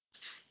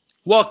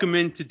Welcome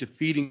into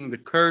Defeating the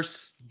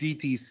Curse,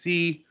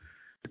 DTC.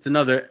 It's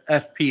another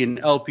FP and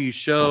LP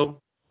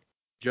show.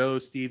 Joe,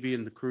 Stevie,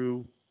 and the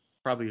crew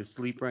probably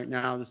asleep right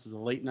now. This is a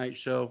late night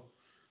show.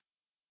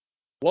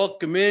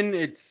 Welcome in.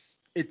 It's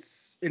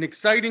an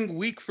exciting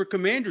week for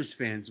Commanders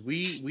fans.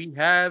 We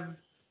have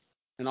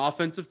an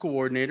offensive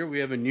coordinator. We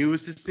have a new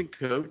assistant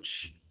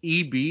coach,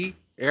 EB,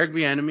 Eric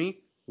Bieniemy.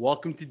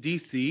 Welcome to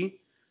DC.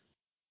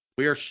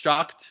 We are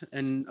shocked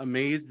and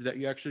amazed that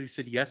you actually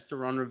said yes to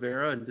Ron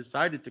Rivera and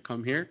decided to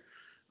come here.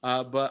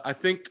 But I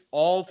think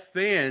all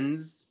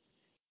fans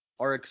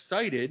are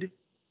excited,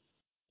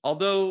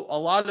 although a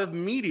lot of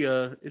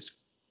media is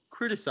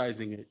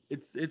criticizing it.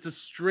 It's a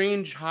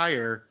strange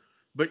hire,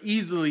 but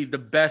easily the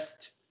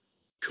best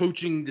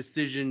coaching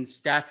decision,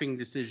 staffing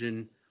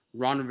decision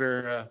Ron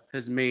Rivera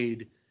has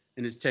made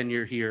in his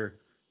tenure here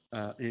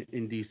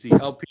in DC.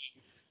 LP,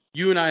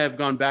 you and I have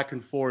gone back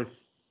and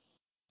forth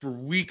for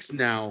weeks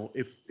now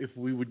if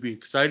we would be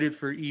excited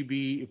for EB,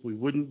 if we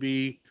wouldn't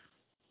be,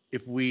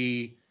 if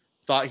we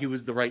thought he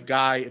was the right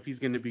guy, if he's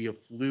going to be a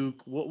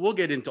fluke. We'll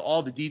get into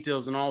all the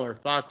details and all our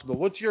thoughts, but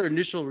what's your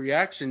initial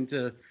reaction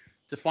to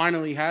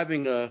finally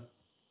having a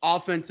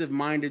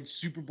offensive-minded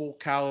Super Bowl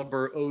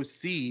caliber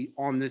OC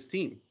on this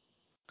team?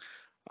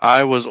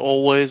 I was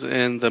always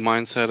in the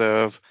mindset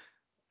of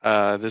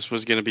this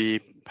was going to be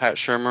Pat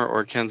Shurmur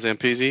or Ken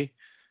Zampese,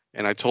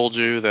 and I told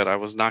you that I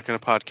was not going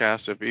to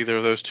podcast if either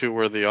of those two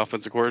were the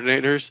offensive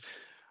coordinators.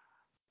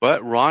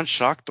 But Ron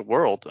shocked the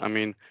world. I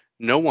mean,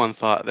 no one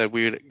thought that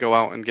we would go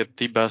out and get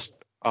the best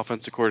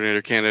offensive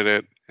coordinator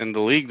candidate in the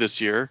league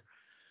this year.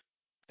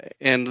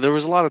 And there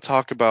was a lot of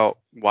talk about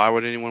why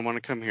would anyone want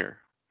to come here.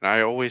 And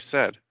I always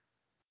said,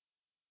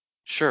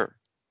 sure,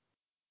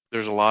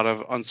 there's a lot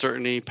of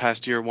uncertainty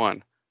past year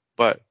one,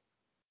 but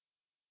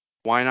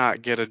why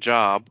not get a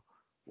job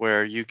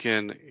where you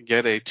can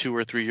get a 2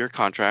 or 3 year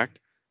contract?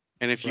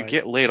 And if you Right.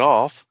 get laid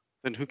off,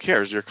 then who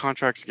cares? Your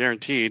contract's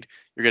guaranteed.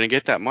 You're going to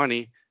get that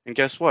money. And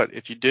guess what?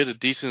 If you did a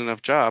decent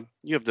enough job,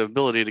 you have the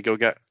ability to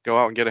go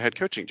out and get a head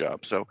coaching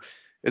job. So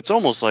it's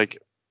almost like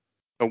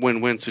a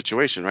win-win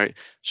situation, right?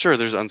 Sure,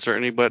 there's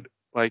uncertainty, but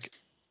like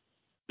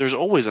there's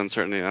always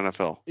uncertainty in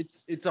NFL.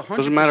 It's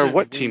Doesn't matter 100%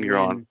 what team you're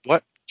on, win-win.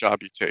 what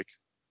job you take.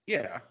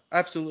 Yeah,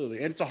 absolutely.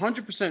 And it's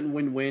 100%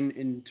 win-win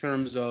in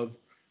terms of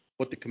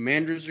what the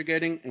Commanders are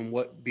getting and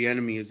what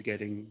Bieniemy is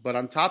getting. But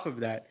on top of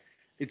that,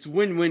 it's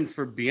win-win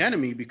for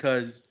Bieniemy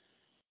because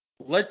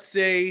let's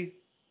say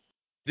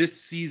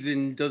this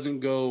season doesn't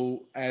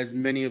go as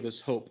many of us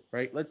hope,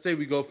 right? Let's say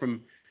we go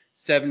from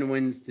 7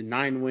 wins to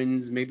 9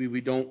 wins. Maybe we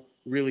don't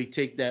really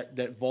take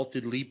that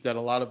vaulted leap that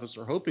a lot of us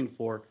are hoping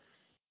for.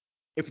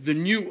 If the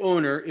new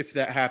owner, if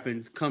that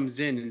happens,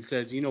 comes in and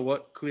says, you know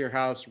what, clear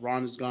house,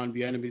 Ron is gone,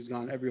 Bieniemy's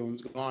gone,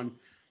 everyone's gone,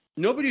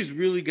 nobody's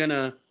really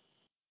gonna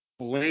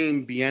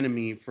blame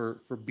Bieniemy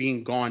for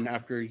being gone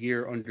after a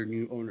year under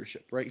new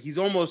ownership, right? He's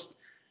almost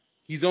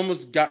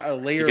got a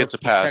He layer gets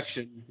of a pass.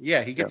 protection.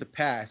 Yeah, he Yeah. gets a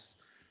pass.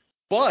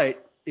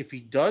 But if he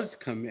does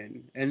come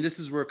in, and this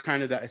is where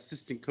kind of that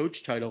assistant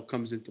coach title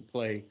comes into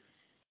play,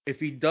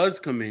 if he does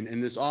come in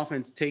and this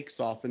offense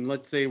takes off, and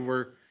let's say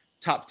we're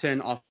top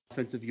 10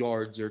 offensive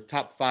yards or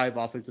top 5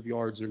 offensive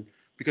yards, or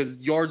because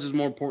yards is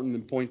more important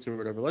than points or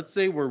whatever. Let's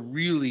say we're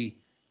really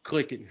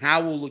clicking.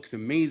 Howell looks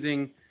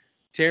amazing.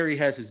 Terry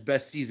has his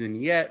best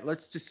season yet.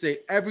 Let's just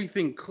say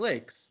everything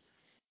clicks.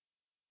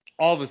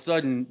 All of a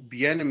sudden,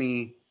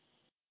 Bieniemy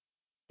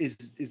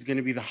is going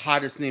to be the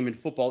hottest name in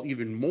football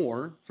even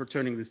more for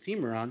turning this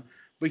team around.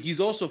 But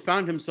he's also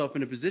found himself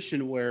in a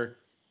position where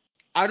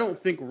I don't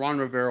think Ron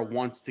Rivera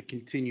wants to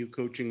continue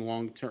coaching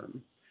long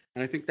term.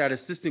 And I think that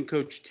assistant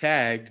coach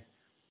tag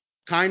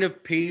kind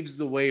of paves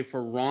the way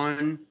for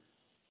Ron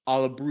a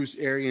la Bruce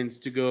Arians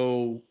to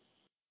go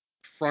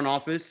front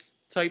office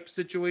type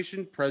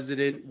situation,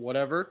 president,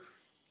 whatever.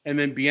 And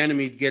then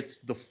Bieniemy gets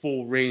the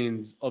full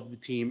reins of the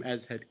team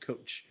as head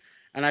coach.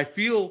 And I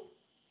feel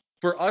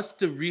for us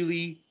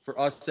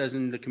as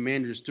in the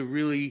Commanders, to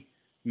really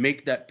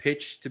make that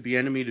pitch to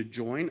Bieniemy to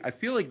join, I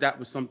feel like that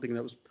was something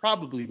that was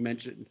probably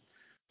mentioned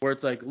where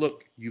it's like,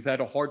 look, you've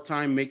had a hard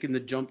time making the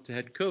jump to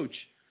head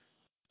coach.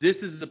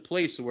 This is a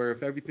place where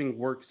if everything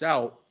works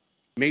out,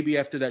 maybe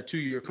after that 2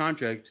 year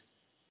contract,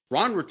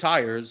 Ron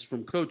retires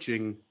from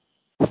coaching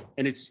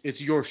and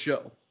it's your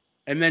show.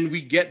 And then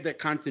we get that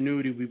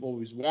continuity we've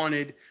always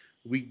wanted.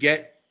 We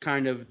get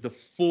kind of the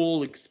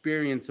full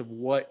experience of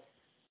what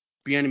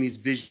Bieniemy's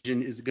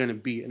vision is going to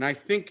be. And I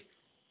think,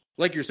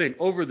 like you're saying,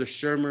 over the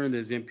Shurmur and the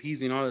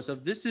Zampese and all that stuff,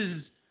 this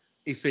is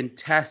a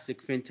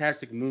fantastic,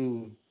 fantastic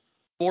move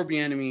for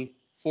Bieniemy,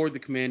 for the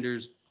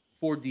Commanders,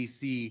 for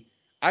DC.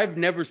 I've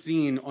never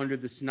seen under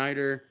the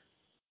Snyder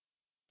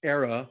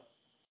era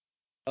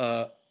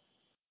uh,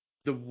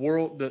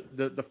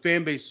 the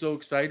fan base so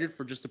excited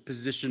for just a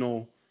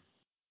positional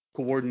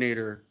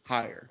coordinator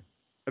hire.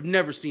 I've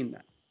never seen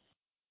that.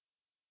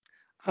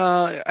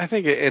 I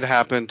think it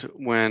happened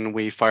when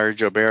we fired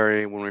Joe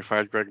Barry, when we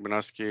fired Greg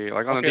Minuski.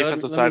 Like on the Okay, let me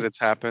defensive let side, me it's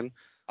happened.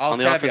 I'll On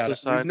the caveat offensive it. We've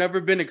side, never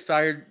been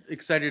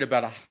excited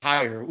about a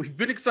hire. We've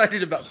been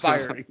excited about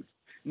firings,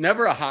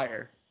 never a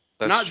hire.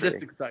 That's Not true.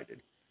 this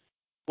excited.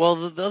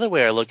 Well, the other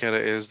way I look at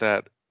it is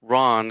that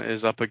Ron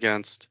is up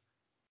against,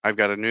 I've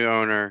got a new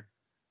owner,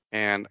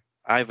 and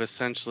I've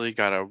essentially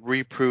got to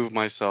reprove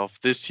myself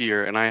this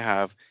year, and I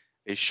have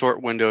a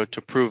short window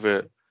to prove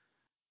it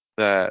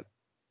that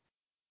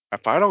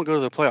if I don't go to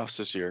the playoffs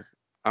this year,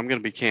 I'm going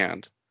to be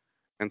canned.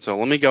 And so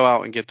let me go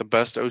out and get the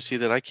best OC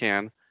that I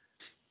can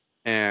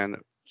and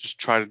just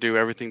try to do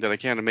everything that I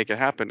can to make it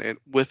happen and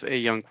with a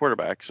young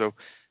quarterback. So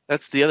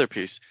that's the other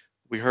piece.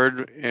 We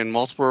heard in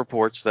multiple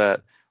reports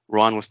that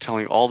Ron was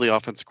telling all the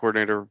offensive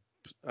coordinator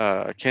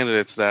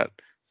candidates that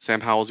Sam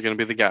Howell's going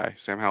to be the guy.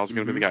 Sam Howell's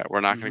going to be the guy.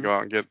 We're not going to go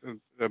out and get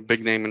a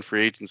big name in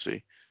free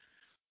agency.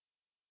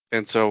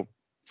 And so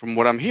from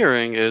what I'm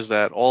hearing is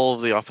that all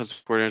of the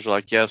offensive coordinators are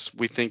like, yes,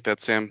 we think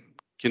that Sam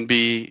can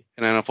be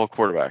an NFL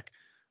quarterback.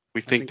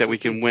 We think that so we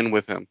can too. win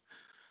with him.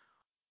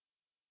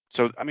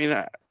 So, I mean,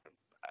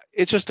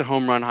 it's just a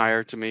home run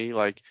hire to me.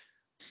 Like,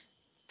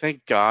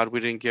 thank God we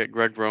didn't get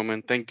Greg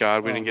Roman. Thank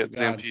God we Oh didn't my get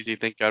God. Zampese.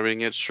 Thank God we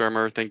didn't get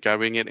Shermer. Thank God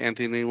we didn't get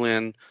Anthony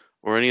Lynn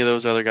or any of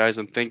those other guys.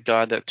 And thank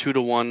God that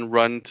 2-1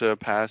 run to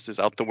pass is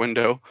out the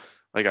window.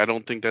 Like, I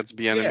don't think that's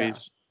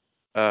Bieniemy's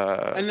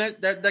And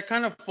that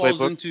kind of falls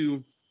playbook.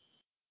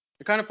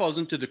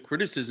 into the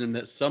criticism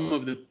that some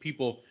of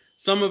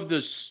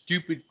the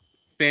stupid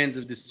fans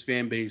of this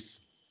fan base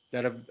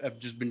that have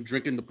just been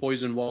drinking the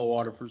poison well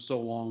water for so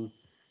long,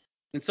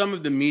 and some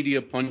of the media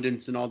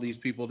pundits and all these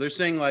people, they're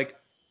saying like,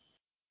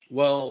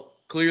 well,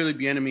 clearly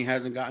Bieniemy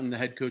hasn't gotten the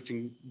head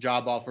coaching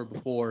job offer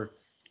before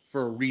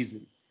for a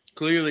reason.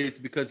 Clearly it's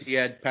because he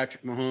had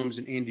Patrick Mahomes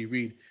and Andy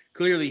Reid.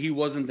 Clearly he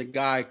wasn't the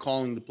guy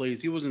calling the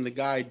plays. He wasn't the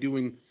guy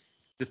doing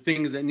the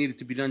things that needed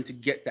to be done to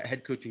get that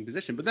head coaching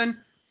position. But then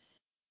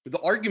the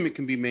argument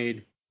can be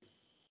made,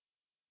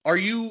 are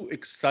you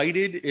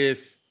excited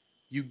if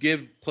you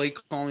give play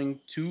calling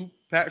to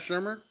Pat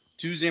Shermer,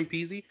 to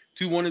Zampese,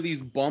 to one of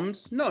these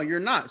bums? No, you're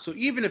not. So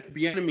even if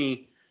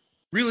Bieniemy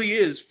really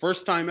is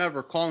first time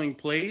ever calling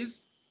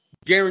plays,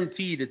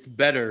 guaranteed it's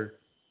better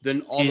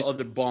than all the He's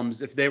other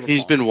bums if they were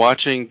he's calling been plays.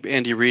 watching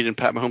Andy Reid and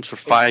Pat Mahomes for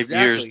 5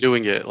 years Exactly.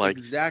 doing it. Like,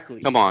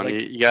 Exactly. come on,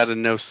 Like you got to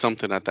know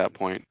something at that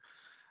point.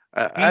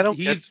 I don't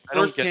get he's I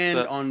don't get firsthand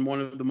the on one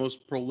of the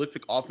most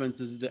prolific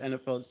offenses the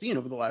NFL has seen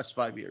over the last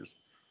 5 years.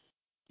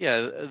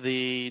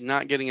 the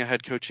not getting a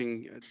head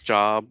coaching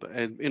job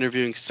and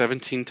interviewing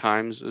 17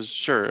 times is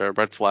sure a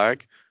red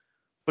flag,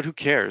 but who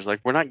cares? Like,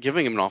 we're not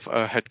giving him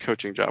a head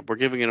coaching job. We're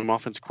giving him an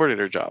offensive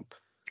coordinator job,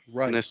 an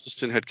Right.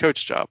 assistant head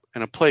coach job,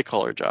 and a play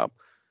caller job,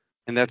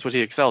 and that's what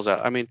he excels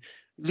at. I mean,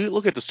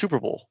 look at the Super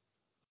Bowl.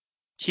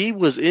 He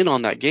was in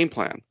on that game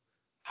plan.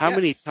 How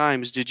many Yes.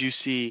 times did you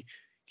see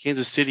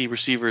Kansas City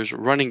receivers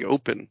running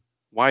open,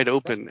 wide Right.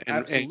 open, and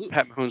Absolutely.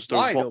 Pat Mahomes throws the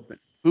Wide ball? open.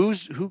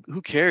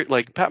 Who cared?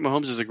 Like, Pat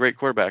Mahomes is a great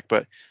quarterback,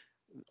 but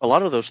a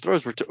lot of those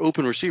throws were to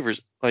open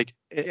receivers. Like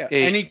Yeah.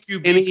 Any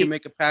QB can any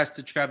make a pass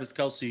to Travis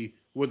Kelce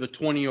with a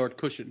 20-yard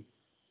cushion.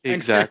 And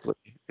exactly,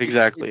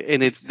 exactly,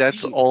 and it's that's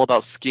scheme. all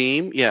about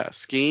scheme. Yeah,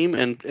 scheme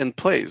and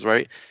plays.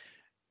 Right.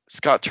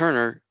 Scott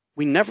Turner,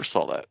 we never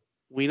saw that.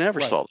 We never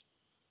Right. saw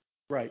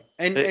Right.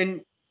 that.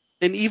 And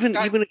And even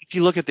Scott, even if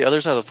you look at the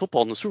other side of the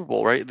football in the Super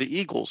Bowl, right? The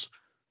Eagles,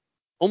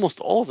 almost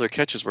all of their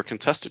catches were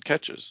contested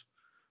catches.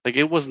 Like,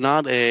 it was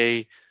not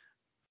a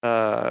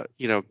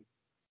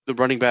the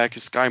running back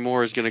Sky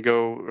Moore is going to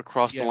go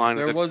across the line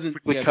with a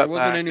quickly there cut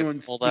wasn't back and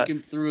anyone all that.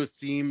 sneaking through a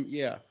seam.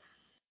 Yeah.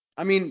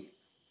 I mean,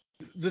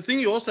 the thing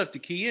you also have to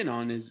key in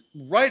on is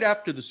right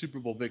after the Super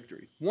Bowl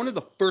victory, one of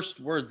the first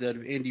words out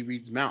of Andy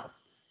Reid's mouth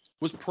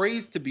was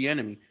praise to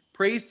Bieniemy,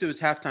 praise to his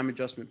halftime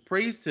adjustment,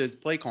 praise to his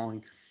play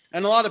calling.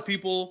 And a lot of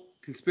people,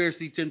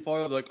 conspiracy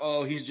tinfoil, like,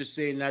 oh, he's just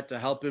saying that to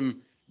help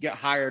him get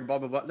hired, blah,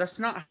 blah, blah. That's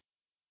not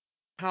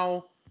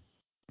how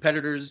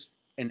competitors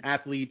and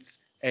athletes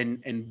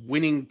and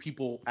winning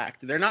people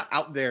act. They're not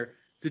out there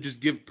to just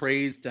give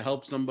praise to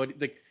help somebody.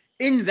 Like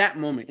in that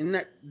moment, in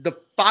that the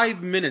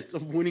 5 minutes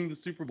of winning the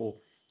Super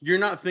Bowl, you're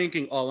not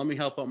thinking, oh, let me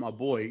help out my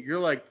boy. You're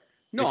like,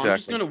 no, I'm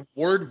just Exactly. gonna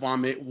word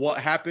vomit what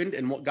happened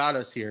and what got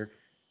us here.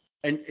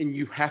 And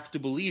you have to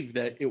believe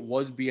that it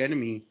was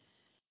Bieniemy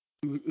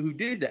who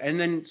did that. And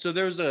then so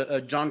there's a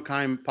John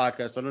Keim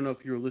podcast. I don't know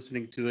if you were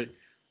listening to it,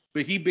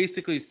 but he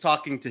basically is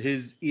talking to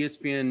his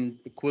ESPN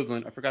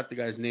equivalent. I forgot the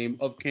guy's name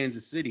of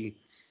Kansas City,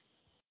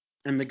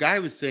 and the guy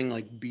was saying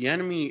like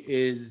Bieniemy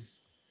is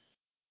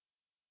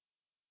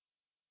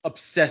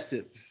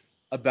obsessive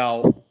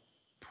about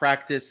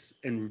practice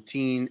and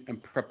routine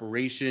and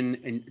preparation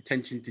and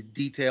attention to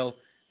detail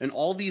and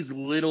all these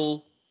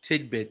little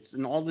tidbits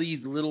and all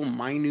these little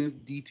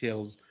minute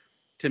details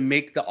to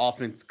make the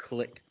offense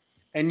click.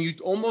 And you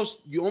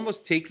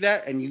almost take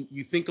that and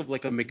you think of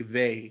like a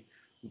McVay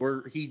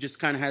where he just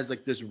kind of has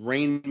like this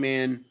Rain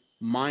Man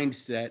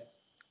mindset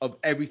of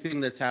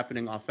everything that's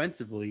happening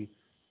offensively.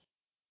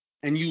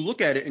 And you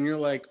look at it and you're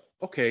like,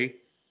 okay,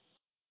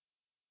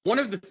 one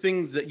of the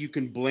things that you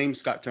can blame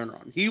Scott Turner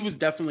on, he was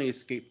definitely a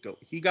scapegoat.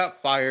 He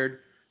got fired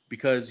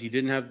because he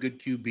didn't have good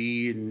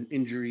QB and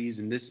injuries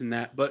and this and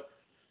that. But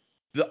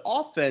the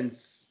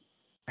offense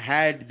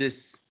had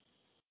this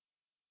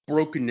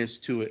brokenness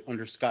to it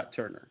under Scott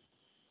Turner,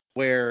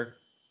 where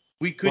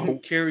we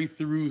couldn't carry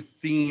through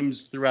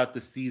themes throughout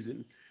the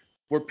season.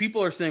 Where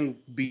people are saying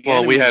we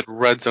had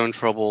red zone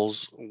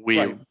troubles.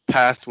 We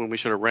passed when we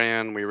should have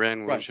ran. We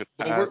ran when we should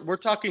have passed. We're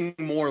talking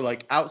more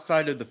like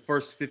outside of the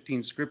first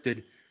 15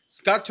 scripted.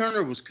 Scott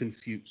Turner was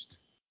confused.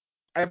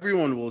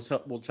 Everyone will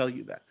tell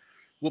you that.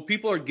 What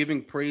people are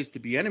giving praise to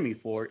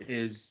Bieniemy for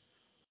is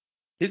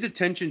his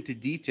attention to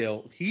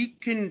detail. He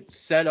can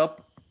set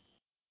up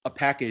a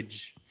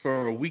package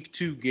for a week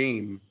 2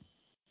 game,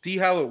 see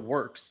how it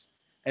works,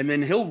 and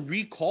then he'll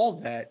recall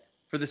that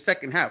for the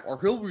second half,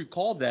 or he'll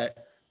recall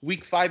that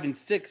week 5 and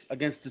 6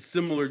 against a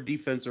similar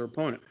defense or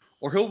opponent,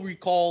 or he'll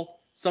recall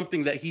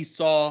something that he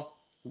saw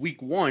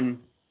week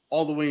 1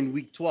 all the way in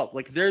week 12.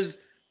 Like there's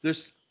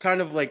kind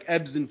of like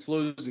ebbs and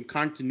flows and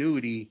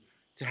continuity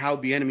to how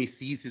Bieniemy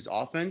sees his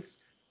offense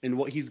and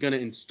what he's going to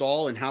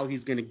install and how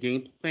he's going to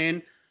game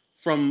plan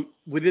from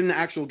within the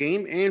actual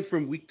game and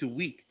from week to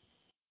week.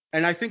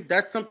 And I think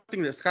that's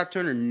something that Scott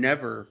Turner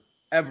never,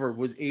 ever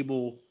was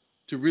able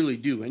to really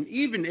do. And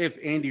even if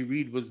Andy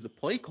Reid was the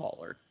play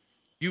caller,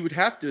 you would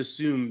have to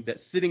assume that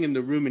sitting in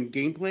the room and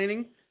game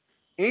planning,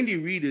 Andy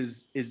Reid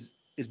is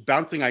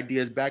bouncing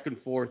ideas back and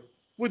forth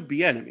with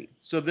Bieniemy.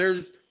 So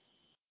there's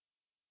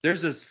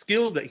a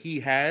skill that he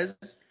has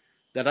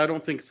that I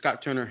don't think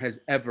Scott Turner has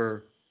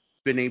ever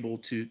been able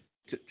to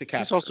capture.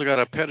 He's also got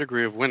a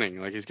pedigree of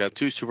winning. Like he's got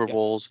 2 Super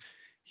Bowls.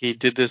 He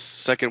did this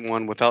second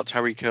one without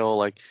Tyreek Hill.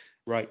 Like,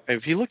 right.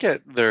 If you look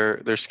at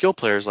their skill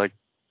players like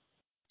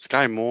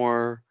Sky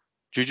Moore,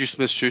 Juju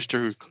Smith-Schuster,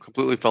 who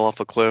completely fell off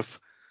a cliff,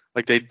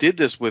 like they did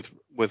this with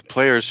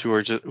players who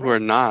are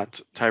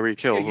not Tyreek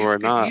Hill, who are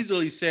not. You could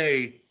easily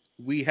say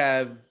we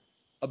have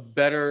a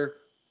better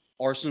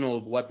arsenal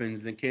of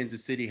weapons than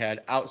Kansas City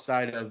had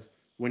outside of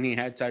when he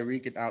had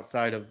Tyreek and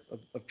outside of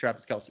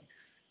Travis Kelce.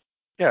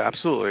 Yeah,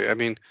 absolutely. I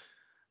mean,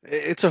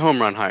 it's a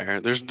home run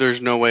hire.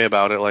 There's no way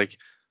about it. Like,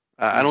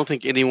 I don't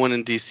think anyone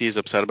in DC is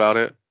upset about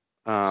it.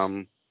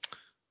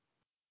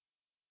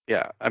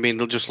 Yeah, I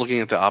mean, just looking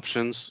at the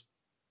options,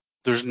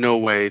 there's no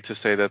way to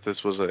say that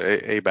this was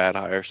a bad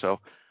hire. So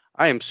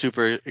I am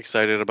super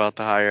excited about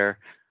the hire.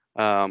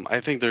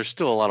 I think there's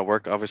still a lot of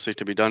work, obviously,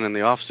 to be done in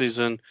the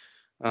offseason.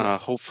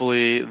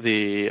 Hopefully,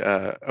 the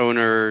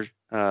owner,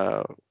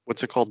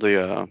 what's it called?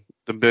 The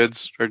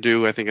bids are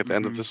due, I think, at the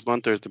end of this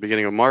month or at the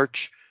beginning of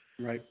March.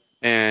 Right.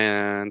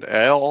 And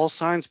all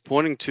signs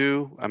pointing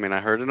to, I mean,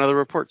 I heard another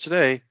report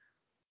today.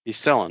 He's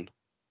selling.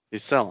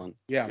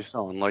 Yeah. He's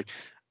selling. Like,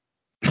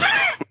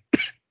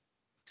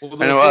 well,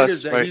 the report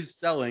is that he's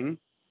selling,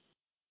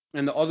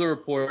 and the other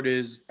report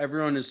is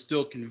everyone is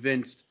still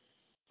convinced,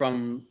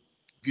 from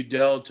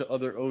Goodell to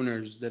other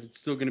owners, that it's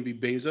still going to be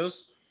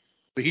Bezos,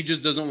 but he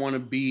just doesn't want to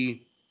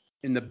be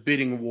in the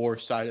bidding war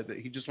side of it.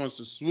 He just wants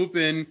to swoop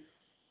in,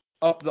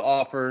 up the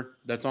offer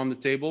that's on the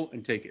table,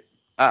 and take it.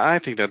 I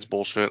think that's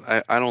bullshit.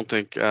 I don't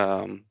think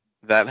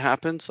that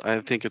happens.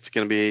 I think it's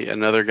going to be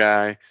another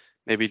guy,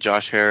 maybe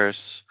Josh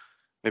Harris,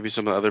 maybe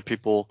some of the other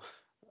people.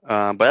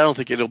 But I don't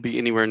think it'll be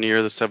anywhere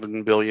near the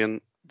 $7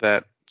 billion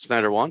that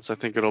Snyder wants. I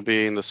think it'll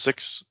be in the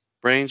 6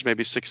 range,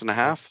 maybe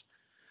 6.5.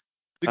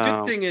 The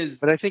good thing is,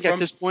 but I think at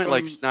this point,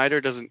 like Snyder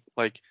doesn't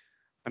like.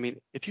 I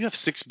mean, if you have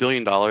 $6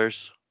 billion,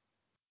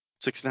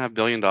 $6.5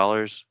 billion,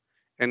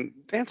 and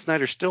Dan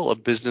Snyder's still a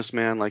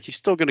businessman. Like he's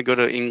still going to go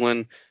to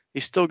England.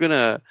 He's still going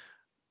to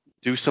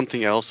do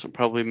something else and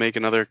probably make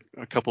a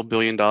couple $1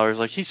 billion.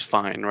 Like he's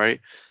fine,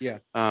 right? Yeah.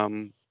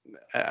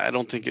 I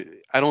don't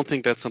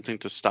think that's something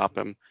to stop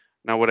him.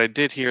 Now, what I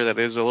did hear that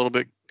is a little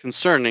bit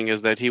concerning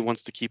is that he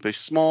wants to keep a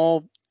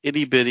small,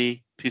 itty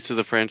bitty piece of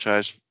the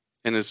franchise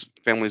in his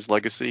family's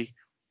legacy.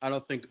 I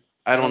don't think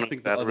the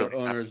other really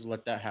owners happens.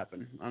 let that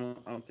happen. I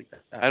don't think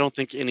that happens. I don't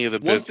think any of the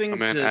bids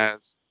come in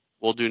as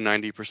we'll do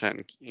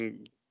 90%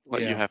 and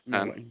let you have 10.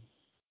 No way.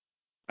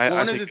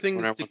 I think of the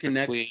things to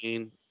connect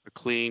a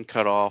clean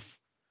cutoff,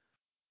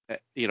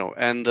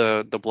 and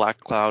the black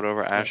cloud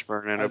over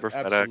Ashburn and over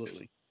absolutely.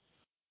 FedEx.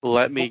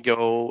 Let me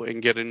go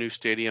and get a new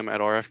stadium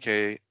at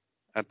RFK,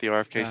 at the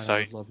RFK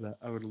site. I would love that.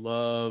 I would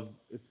love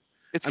if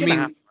it's going to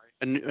happen.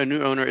 A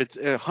new owner. It's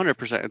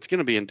 100%. It's going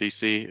to be in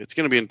DC. It's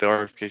going to be in the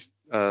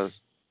RFK.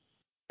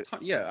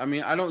 Yeah, I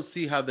mean, I don't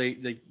see how they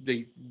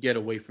get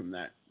away from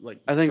that. Like,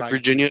 I think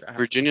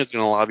Virginia's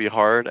going to lobby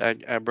hard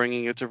at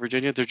bringing it to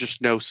Virginia. There's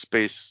just no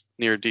space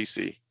near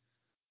DC.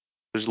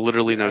 There's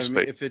literally no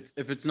space.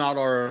 If it's not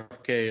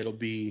RFK, it'll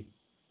be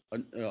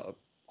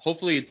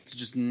hopefully it's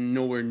just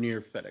nowhere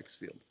near FedEx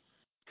Field.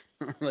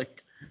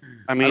 Like,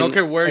 I mean, I don't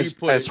care where you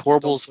put it. As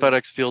horrible as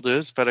FedEx Field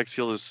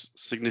is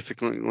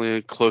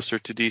significantly closer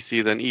to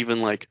DC than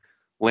even like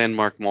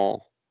Landmark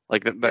Mall.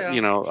 Like that,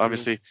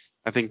 obviously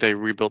I think they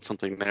rebuilt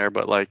something there,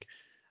 but like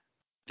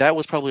that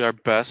was probably our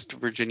best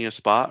Virginia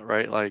spot,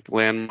 right? Like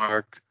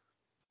Landmark.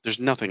 There's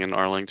nothing in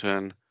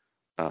Arlington.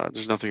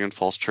 There's nothing in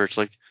Falls Church.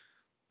 Like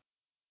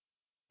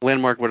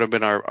Landmark would have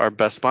been our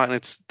best spot,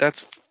 and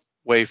that's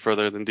way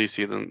further than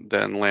DC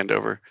than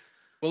Landover.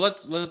 Well,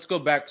 let's go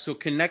back. So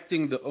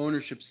connecting the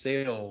ownership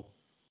sale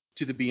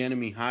to the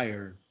Bieniemy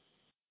hire,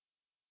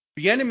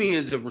 Bieniemy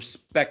is a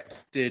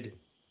respected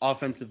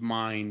offensive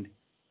mind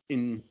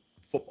in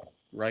football,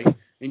 right?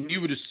 And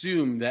you would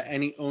assume that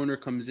any owner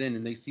comes in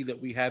and they see that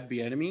we have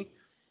Bieniemy,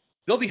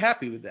 they'll be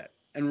happy with that.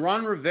 And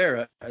Ron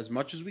Rivera, as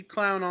much as we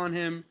clown on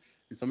him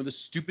and some of the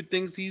stupid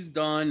things he's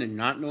done and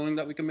not knowing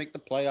that we can make the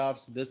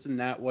playoffs, this and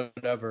that,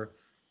 whatever,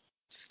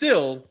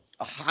 still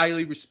a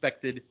highly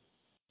respected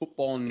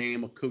football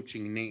name, a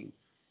coaching name.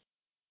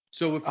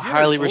 So if A you're an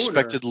highly owner,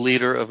 respected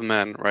leader of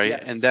men, right?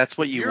 And yes, that's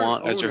what you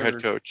want as your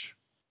head coach.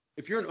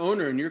 if you're an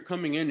owner and you're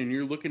coming in and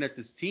you're looking at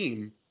this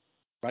team,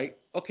 right?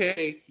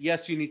 Okay,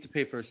 yes, you need to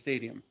pay for a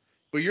stadium,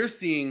 but you're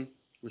seeing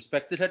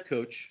respected head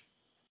coach,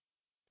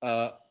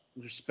 uh,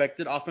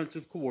 respected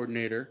offensive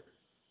coordinator,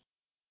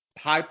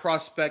 high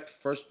prospect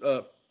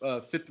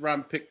fifth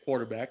round pick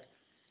quarterback.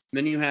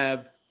 Then you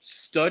have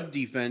stud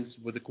defense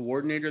with a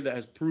coordinator that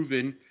has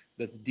proven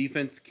that the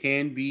defense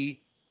can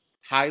be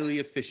highly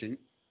efficient,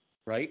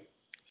 right?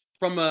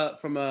 From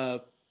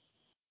a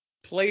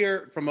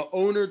player, from an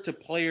owner to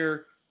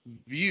player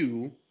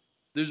view,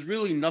 there's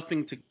really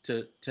nothing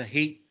to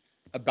hate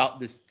about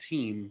this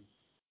team.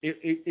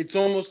 It's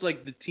almost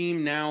like the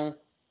team now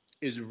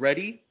is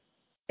ready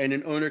and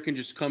an owner can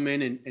just come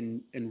in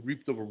and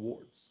reap the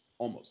rewards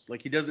almost.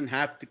 Like he doesn't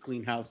have to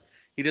clean house.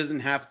 He doesn't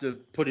have to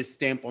put his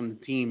stamp on the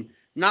team,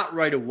 not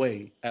right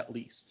away at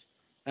least.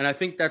 And I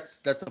think that's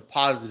a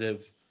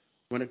positive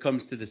when it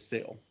comes to the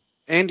sale.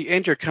 And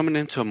you're coming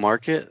into a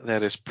market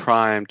that is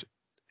primed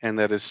and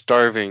that is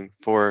starving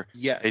for a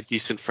Yes.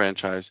 decent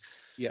franchise.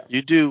 Yeah.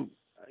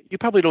 You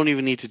probably don't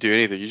even need to do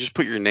anything. You just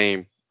put your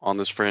name on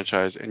this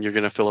franchise and you're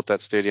going to fill up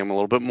that stadium a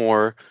little bit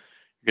more.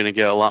 You're going to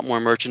get a lot more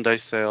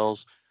merchandise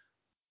sales.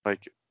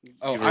 Like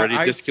Oh, you've already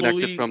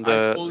disconnected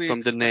I fully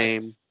from the expect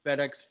name.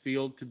 FedEx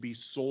Field to be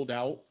sold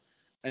out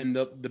and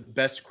the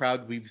best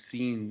crowd we've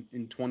seen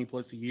in 20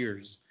 plus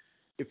years.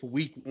 If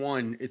week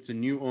one it's a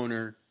new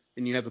owner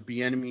and you have a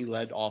Bieniemy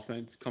led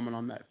offense coming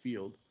on that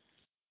field,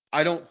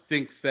 I don't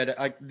think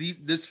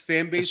this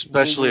fan base will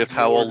Especially if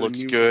Howell reward a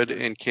looks new good owner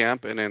in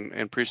camp and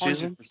in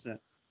preseason. 100%,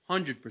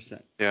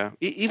 100%. Yeah, And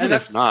even if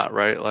that's not,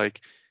 right?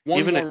 Like one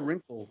even if more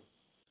wrinkle.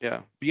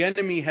 yeah,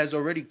 Bieniemy has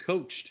already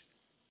coached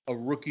a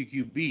rookie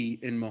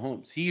QB in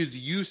Mahomes. He is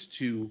used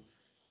to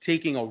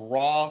taking a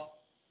raw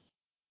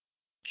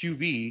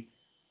QB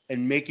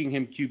and making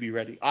him QB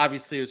ready.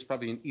 Obviously, it's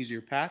probably an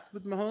easier path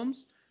with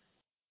Mahomes,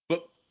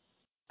 but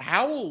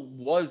Howell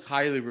was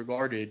highly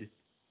regarded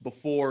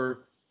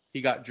before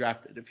he got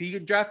drafted. If he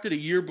got drafted a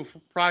year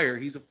before prior,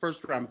 he's a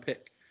first round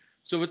pick.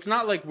 So it's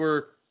not like he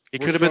we're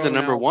could have been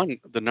throwing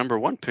out the number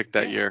one pick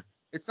that yeah. year.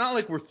 It's not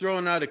like we're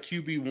throwing out a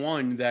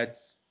QB1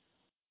 that's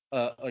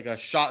like a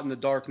shot in the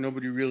dark.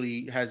 Nobody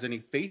really has any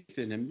faith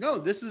in him. No,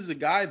 this is a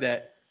guy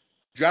that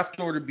draft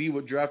order be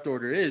what draft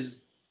order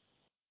is.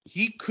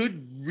 He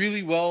could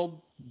really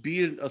well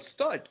be a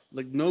stud.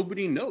 Like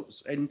nobody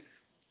knows, and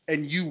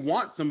you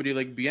want somebody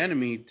like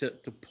Bieniemy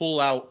to pull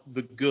out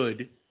the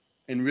good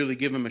and really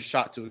give him a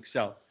shot to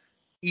excel.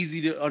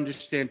 Easy to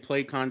understand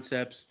play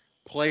concepts,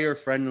 player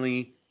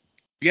friendly.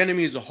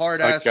 Bieniemy is a hard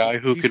A ass, but guy the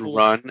who can people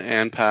run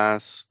and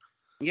pass.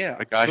 yeah,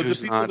 A guy but the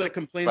who's people not that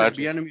complain that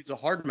fragile. Bieniemy's a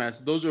hard mess,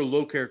 those are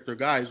low character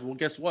guys. Well,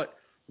 guess what?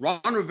 Ron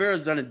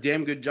Rivera's done a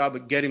damn good job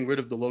of getting rid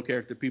of the low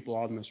character people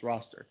on this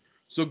roster.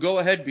 So go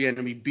ahead,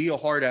 Bieniemy, be a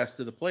hard ass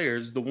to the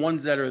players. The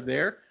ones that are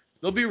there,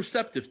 they'll be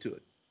receptive to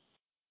it.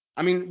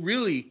 I mean,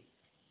 really,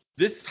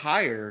 this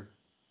hire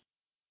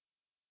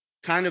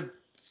kind of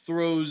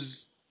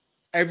throws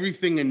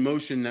everything in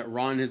motion that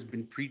Ron has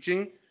been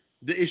preaching.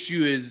 The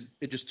issue is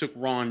it just took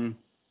Ron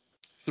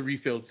 3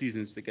 failed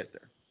seasons to get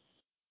there,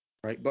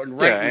 right? But Yeah,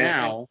 right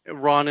now, and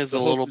Ron is a the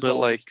hope little is bit all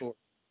like restored.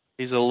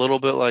 he's a little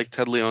bit like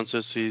Ted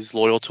Leonsis. He's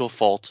loyal to a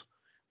fault,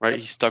 right? Yep.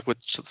 He stuck with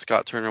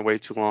Scott Turner way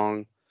too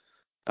long.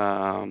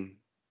 Um,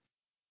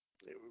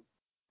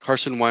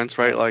 Carson Wentz,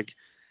 right? Like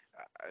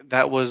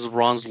that was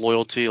Ron's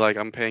loyalty. Like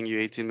I'm paying you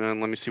 18 million.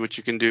 Let me see what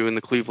you can do in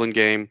the Cleveland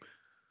game.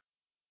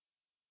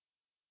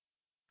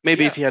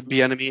 Maybe if he Yes, had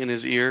Bieniemy in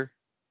his ear,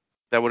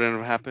 that wouldn't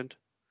have happened.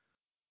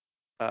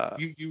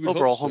 you would hope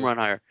Overall home so. run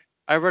higher.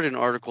 I read an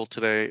article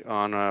today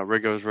on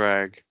Rigo's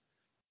Rag,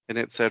 and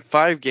it said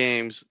 5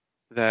 games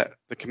that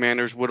the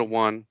Commanders would have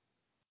won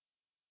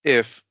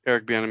if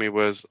Eric Bieniemy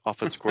was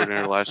offensive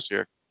coordinator last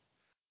year,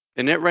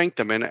 and it ranked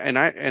them. And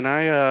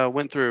I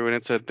went through and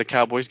it said the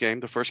Cowboys game,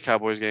 the first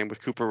Cowboys game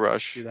with Cooper See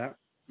Rush, that?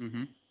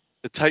 Mm-hmm.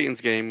 the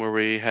Titans game where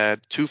we had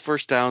 2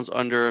 first downs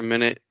under a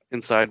minute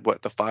inside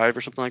the 5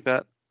 or something like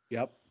that,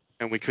 Yep.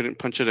 and we couldn't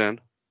punch it in.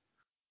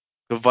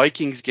 The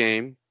Vikings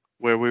game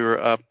where we were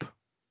up,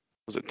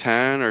 was it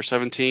 10 or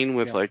 17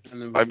 with Yep. like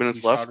And then 5 we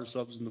minutes shot left?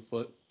 ourselves in the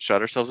foot.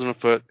 Shot ourselves in the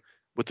foot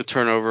with the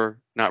turnover,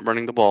 not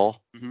running the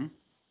ball, Mm-hmm.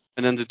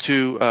 and then the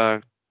 2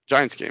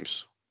 Giants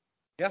games.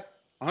 Yeah,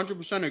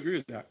 100% agree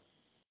with that.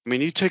 I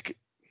mean, you take,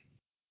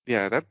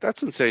 yeah,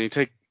 that's insane. You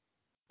take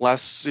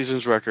last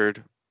season's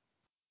record,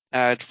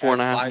 add four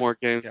and At a half five. more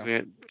games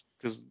Yeah.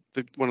 because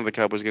one of the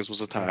Cowboys games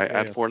was a tie.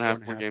 Add Yeah. four and a Four half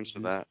and a more half. games to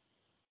Mm-hmm. that.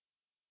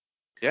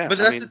 Yeah, But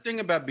I that's the mean, thing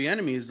about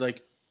Bieniemy is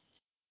like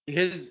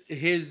his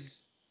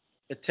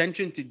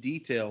attention to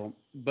detail,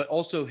 but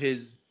also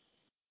his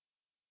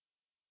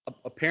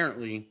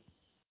apparently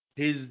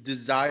his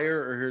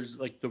desire or his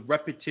like the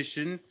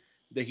repetition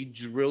that he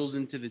drills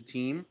into the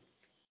team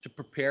to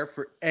prepare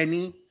for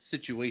any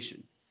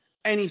situation.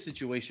 Any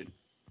situation.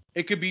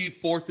 It could be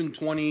 4th and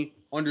 20,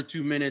 under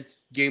 2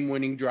 minutes,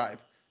 game-winning drive,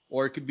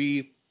 or it could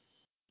be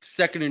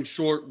 2nd and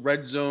short,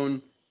 red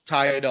zone,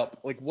 tie it up.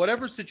 Like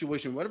whatever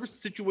situation, whatever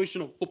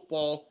situational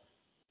football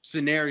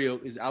scenario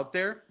is out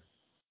there,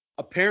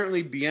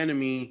 apparently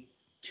Bieniemy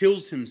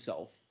kills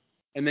himself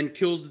and then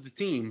kills the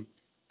team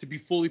to be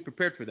fully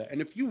prepared for that.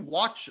 And if you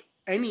watch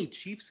any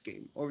Chiefs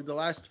game over the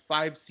last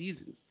 5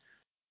 seasons,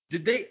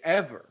 did they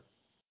ever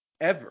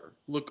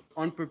look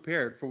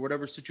unprepared for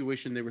whatever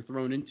situation they were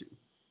thrown into?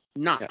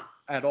 Not Yeah.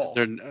 at all.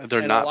 They're And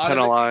a not lot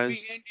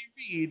penalized. of it could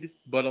be Andy Reid,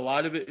 but a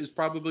lot of it is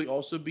probably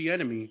also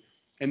Bieniemy,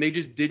 and they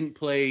just didn't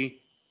play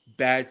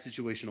bad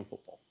situational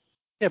football.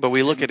 Yeah, but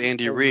we look And at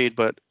Andy Reid,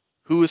 but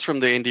who is from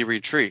the Andy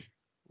Reid tree?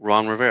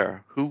 Ron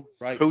Rivera. Who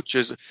right.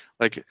 coaches?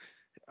 Like,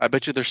 I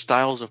bet you their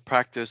styles of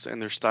practice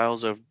and their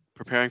styles of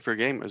preparing for a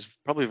game is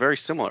probably very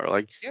similar.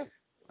 Like, Yeah,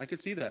 I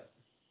could see that.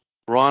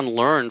 Ron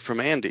learned from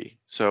Andy,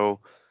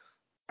 so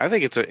I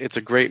think it's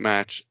a great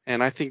match,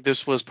 and I think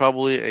this was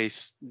probably a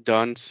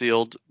done,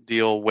 sealed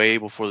deal way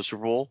before the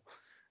Super Bowl.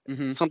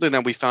 Mm-hmm. Something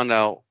that we found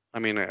out. I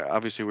mean,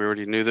 obviously we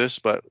already knew this,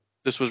 but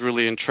this was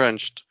really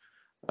entrenched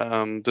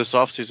this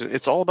offseason.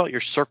 It's all about your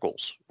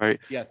circles,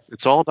 right? Yes.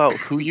 It's all about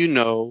who you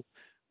know,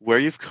 where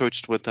you've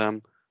coached with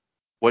them,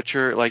 what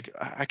you're like.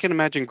 I can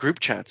imagine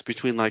group chats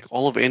between like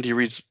all of Andy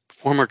Reid's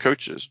former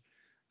coaches,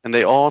 and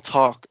they all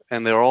talk,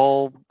 and they're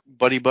all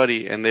buddy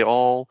buddy, and they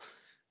all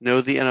know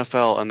the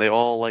NFL, and they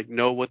all like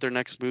know what their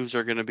next moves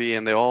are going to be,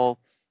 and they all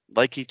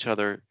like each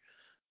other.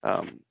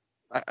 Um,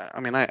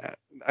 I mean, I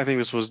think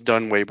this was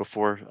done way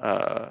before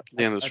the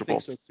end of the I Super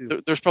think Bowl. so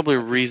too. There's probably a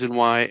reason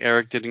why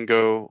Eric didn't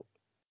go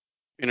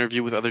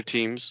interview with other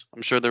teams.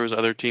 I'm sure there was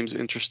other teams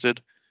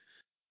interested.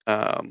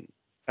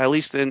 At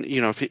least in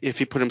if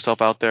he put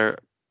himself out there,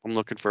 I'm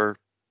looking for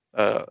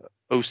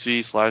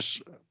OC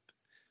slash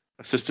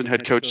assistant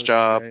head coach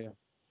job. Yeah.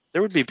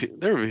 There would be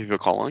people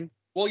calling.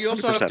 Well, you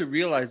also 100%. have to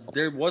realize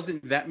there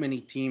wasn't that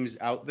many teams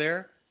out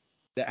there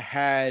that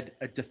had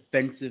a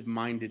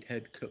defensive-minded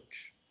head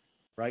coach,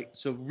 right?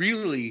 So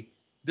really,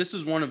 this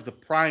is one of the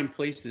prime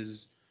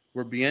places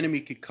where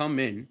Bieniemy could come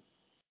in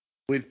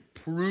with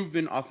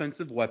proven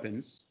offensive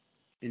weapons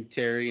in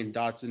Terry and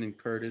Dotson and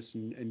Curtis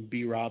and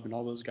B-Rob and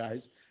all those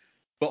guys,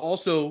 but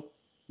also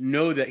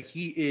know that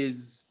he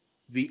is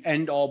the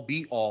end-all,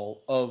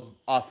 be-all of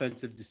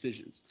offensive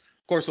decisions.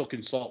 Of course, he'll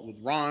consult with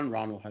Ron.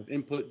 Ron will have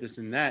input, this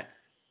and that.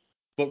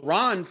 But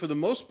Ron, for the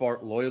most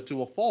part, loyal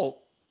to a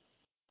fault,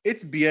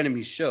 it's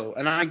Bieniemy's show.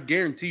 And I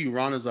guarantee you,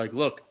 Ron is like,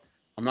 look,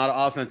 I'm not an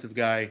offensive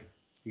guy.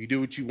 You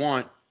do what you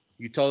want.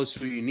 You tell us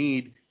who you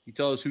need. You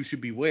tell us who should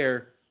be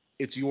where.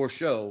 It's your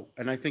show.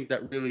 And I think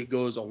that really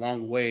goes a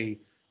long way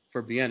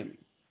for Bieniemy.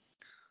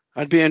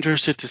 I'd be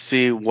interested to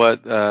see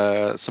what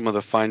some of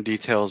the fine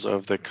details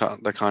of the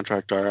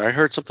contract are. I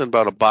heard something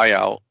about a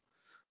buyout.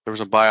 There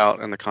was a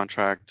buyout in the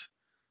contract.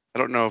 I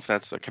don't know if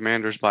that's a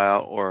Commander's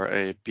buyout or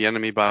a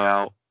Bieniemy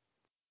buyout.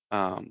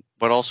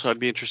 But also, I'd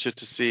be interested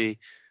to see,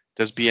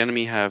 does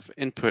Bieniemy have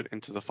input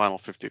into the final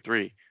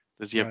 53?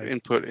 Does he have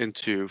input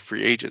into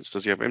free agents?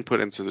 Does he have input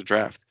into the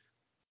draft?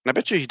 And I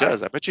bet you he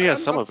does. I bet you he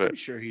has some of it. I'm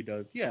pretty sure he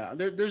does. Yeah,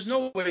 there's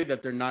no way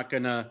that they're not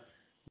gonna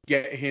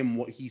get him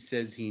what he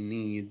says he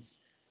needs.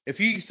 If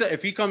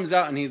he comes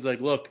out and he's like,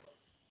 look,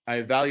 I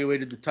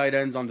evaluated the tight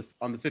ends on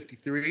the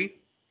 53.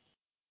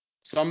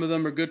 Some of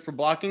them are good for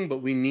blocking,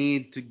 but we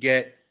need to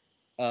get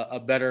a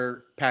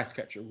better pass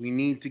catcher. We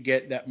need to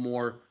get that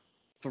more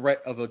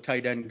threat of a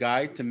tight end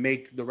guy to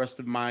make the rest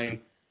of my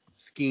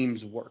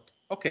schemes work.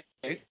 Okay,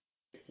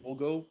 we'll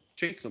go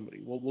chase somebody.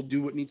 We'll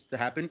do what needs to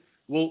happen.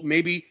 We'll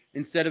maybe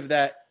instead of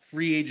that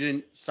free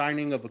agent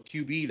signing of a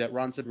QB that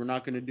Ron said we're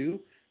not going to do,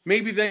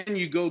 maybe then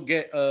you go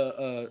get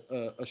a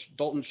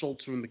Dalton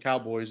Schultz from the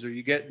Cowboys, or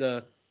you get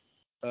the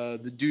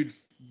dude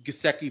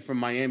Gesicki from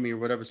Miami or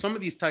whatever. Some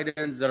of these tight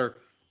ends that are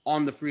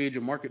on the free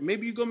agent market,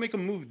 maybe you go make a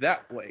move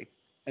that way,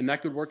 and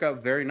that could work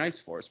out very nice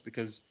for us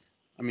because,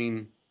 I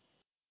mean,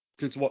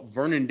 since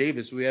Vernon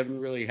Davis, we haven't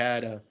really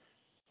had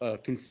a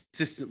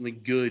consistently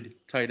good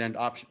tight end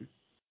option.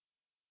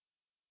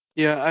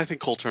 Yeah, I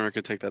think Cole Turner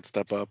could take that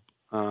step up.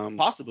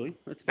 Possibly.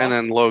 It's possible. And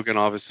then Logan,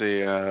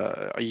 obviously,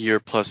 a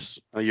year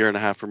and a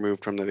half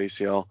removed from the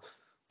ACL.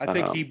 I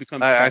think he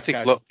becomes cap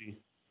casualty.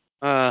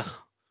 Well,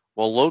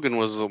 Logan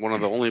was one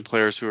of the only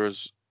players who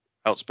was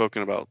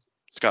outspoken about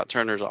Scott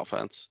Turner's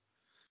offense.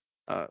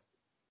 I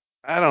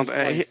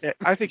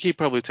think he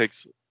probably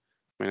takes.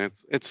 I mean,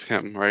 it's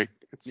him, right?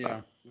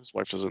 His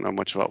wife doesn't know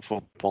much about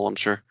football, I'm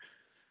sure.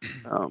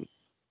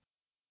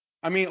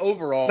 I mean,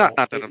 overall, not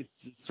that I'm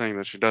saying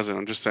that she doesn't.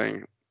 I'm just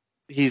saying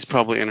he's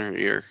probably in her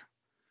ear.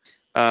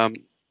 Yeah,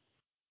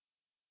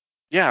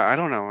 I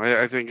don't know.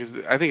 I think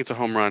it's a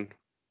home run.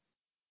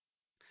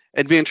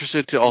 I'd be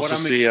interested to also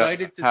see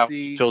how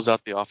he fills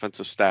out the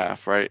offensive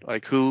staff, right?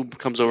 Like who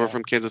comes over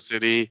from Kansas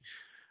City.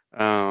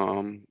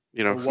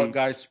 You know, or what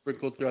guys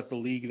sprinkled throughout the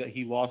league that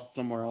he lost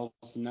somewhere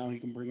else, and now he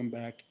can bring them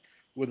back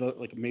with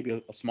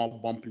maybe a small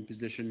bump in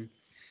position.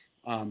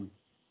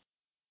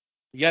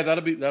 Yeah,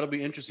 that'll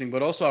be interesting.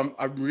 But also,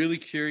 I'm really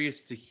curious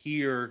to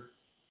hear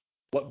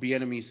what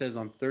Bieniemy says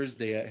on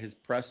Thursday at his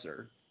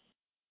presser,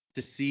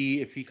 to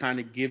see if he kind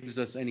of gives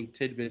us any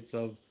tidbits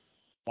of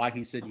why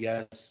he said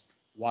yes,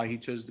 why he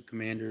chose the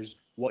Commanders,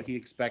 what he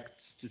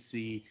expects to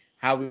see,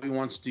 how he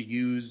wants to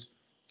use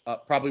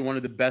probably one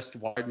of the best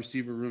wide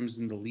receiver rooms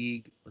in the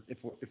league, if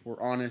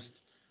we're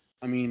honest.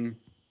 I mean,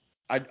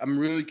 I'm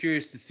really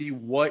curious to see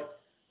what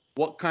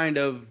kind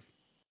of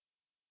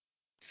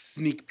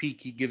sneak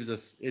peek he gives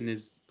us in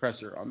his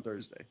presser on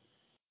Thursday.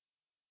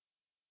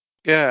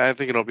 yeah, I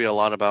think it'll be a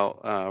lot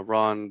about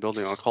Ron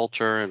building a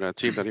culture and a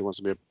team that he wants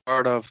to be a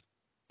part of.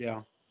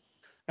 Yeah.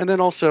 And then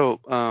also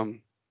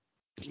Martin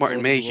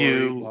Glory,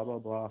 Mayhew blah blah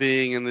blah.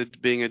 being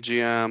a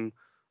GM,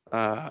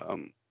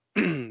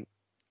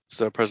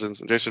 so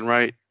President Jason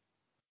Wright.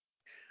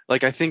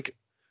 Like, I think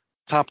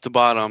top to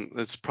bottom,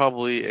 it's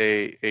probably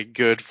a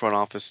good front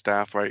office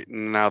staff right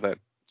now that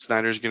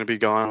Snyder's going to be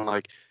gone.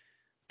 Like,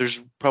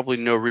 there's probably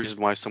no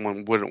reason why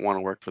someone wouldn't want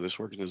to work for this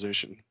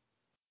organization.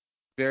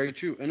 Very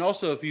true. And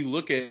also, if you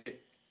look at,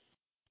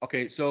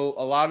 okay, so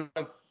a lot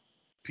of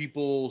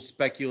people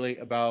speculate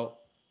about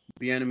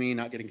Bieniemy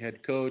not getting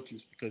head coach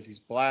just because he's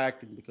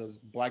black and because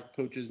black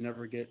coaches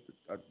never get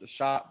the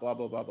shot, blah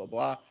blah blah blah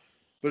blah.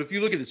 But if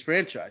you look at this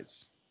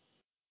franchise,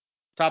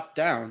 top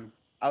down,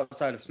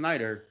 outside of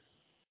Snyder,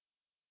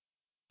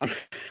 It's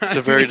I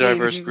a very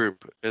diverse mean,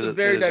 group. it's a It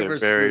very is a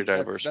diverse very group.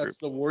 diverse That's group.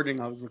 the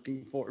wording I was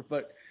looking for.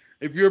 But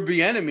if you're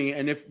Bieniemy,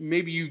 and if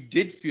maybe you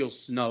did feel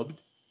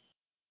snubbed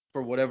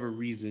for whatever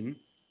reason,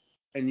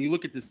 and you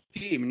look at this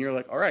team and you're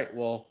like, all right,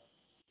 well,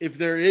 if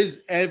there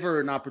is ever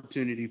an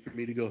opportunity for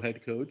me to go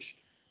head coach,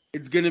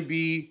 it's going to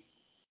be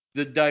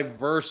the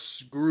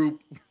diverse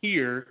group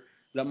here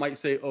that might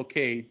say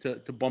okay to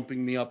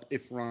bumping me up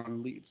if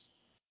Ron leaves.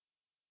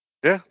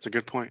 Yeah, it's a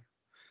good point.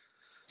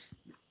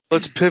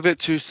 Let's pivot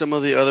to some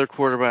of the other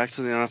quarterbacks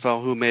in the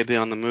NFL who may be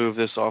on the move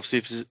this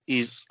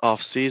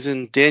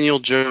offseason. Daniel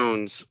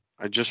Jones,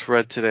 I just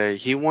read today,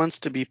 he wants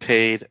to be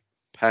paid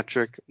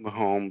Patrick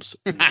Mahomes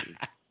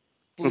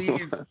money.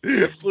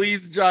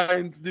 Please,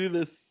 Giants, do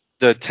this.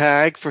 The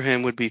tag for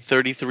him would be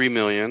 $33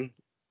 million.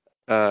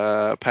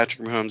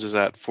 Patrick Mahomes is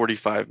at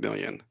 $45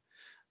 million.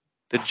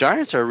 The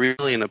Giants are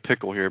really in a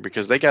pickle here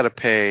because they got to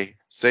pay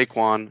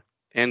Saquon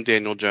and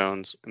Daniel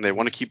Jones, and they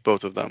want to keep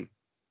both of them.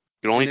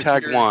 You can only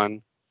tag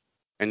one,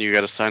 and you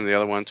got to sign the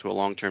other one to a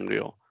long-term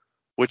deal.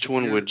 Which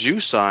one would you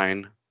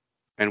sign,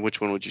 and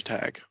which one would you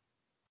tag?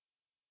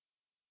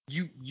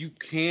 You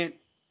can't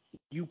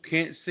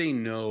say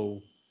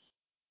no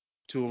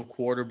to a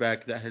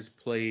quarterback that has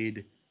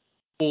played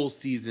full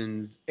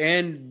seasons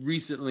and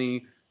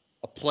recently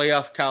a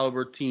playoff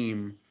caliber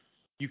team.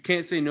 You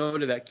can't say no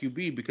to that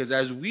QB because,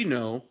 as we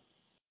know,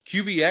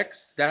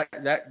 QBX,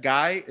 that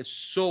guy is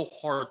so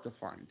hard to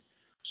find.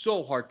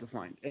 So hard to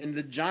find. And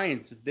the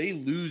Giants, if they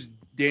lose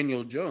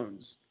Daniel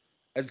Jones,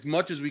 as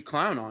much as we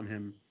clown on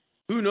him,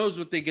 who knows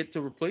what they get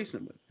to replace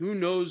him with? Who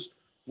knows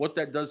what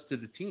that does to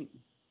the team,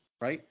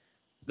 right?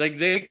 Like,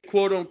 they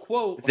quote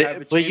unquote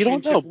have a But you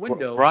don't know. championship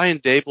window. Brian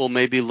Dable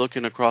may be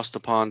looking across the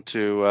pond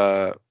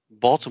to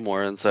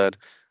Baltimore and said,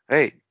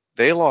 "Hey,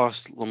 they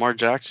lost Lamar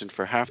Jackson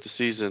for half the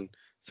season.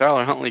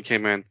 Tyler Huntley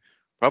came in,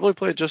 probably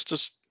played just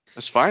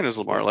as fine as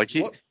Lamar. Like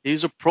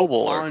he's a Pro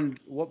Bowler."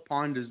 What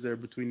pond is there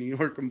between New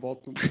York and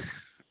Baltimore?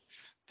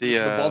 The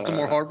The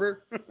Baltimore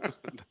Harbor?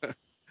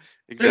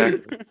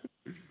 exactly.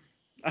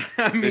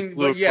 I They mean,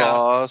 flew but yeah,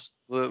 across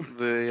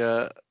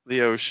the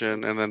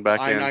ocean and then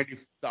back in.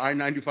 the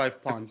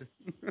I-95 pond.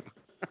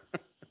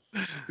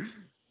 I'm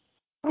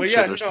But sure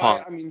yeah, there's no,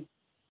 ponds. I mean,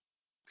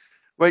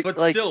 Right, but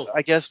like still,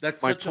 I guess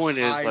that's my such a point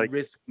is high like,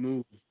 risk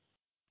move.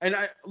 And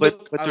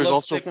but I there's love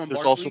also Saquon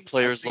there's also Barkley. I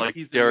players think like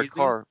he's Derek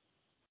amazing. Carr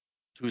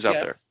who's out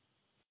there. Yes.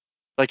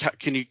 Like,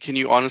 can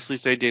you honestly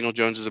say Daniel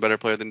Jones is a better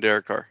player than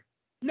Derek Carr?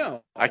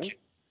 No. I can't.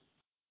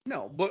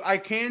 No, but I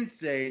can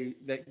say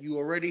that you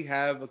already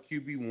have a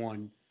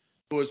QB1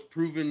 who has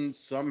proven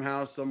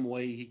somehow, some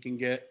way he can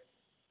get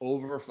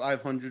over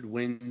 500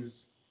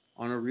 wins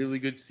on a really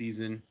good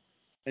season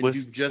and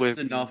do just With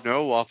enough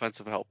no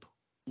offensive help,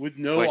 with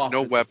no like no offensive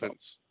help.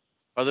 weapons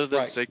other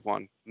than Right.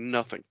 Saquon,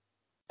 nothing.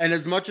 And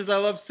as much as I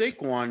love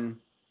Saquon,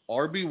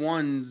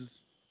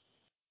 RB1's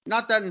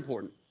not that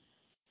important.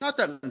 Not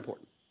that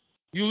important.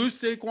 You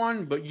lose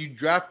Saquon, but you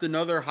draft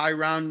another high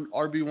round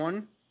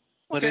RB1.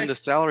 But in Okay. the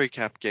salary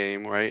cap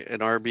game, right,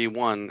 an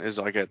RB1 is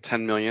like at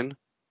 10 million.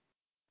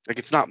 Like,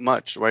 it's not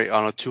much, right,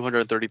 on a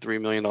 $233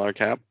 million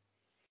cap.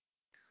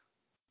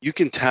 You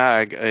can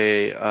tag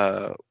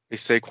a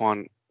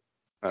Saquon.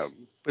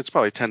 It's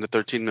probably 10 to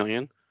 13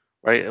 million,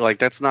 right? Like,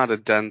 that's not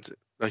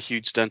a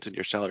huge dent in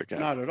your salary cap.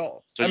 Not at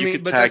all. So I you mean,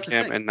 could but tag that's the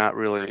him thing. and not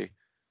really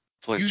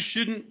flinch.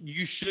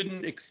 You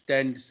shouldn't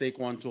extend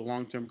Saquon to a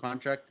long-term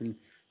contract and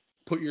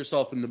put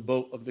yourself in the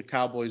boat of the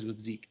Cowboys with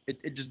Zeke.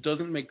 It just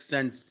doesn't make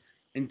sense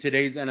in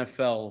today's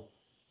NFL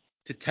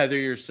to tether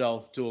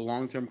yourself to a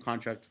long-term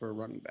contract for a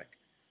running back.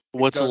 It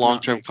What's a does not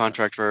long-term make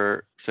contract sense.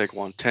 for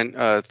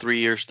Saquon? 3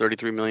 years,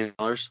 $33 million.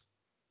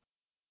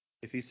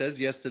 If he says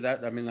yes to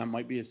that, I mean that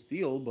might be a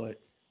steal, but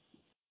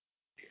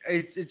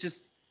it's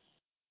just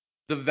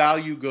the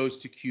value goes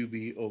to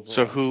QB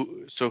So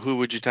overall. who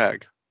would you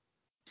tag?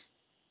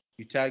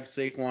 You tag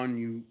Saquon,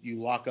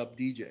 you lock up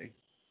DJ.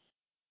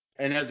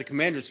 And as a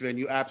Commanders fan,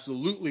 you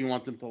absolutely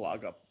want them to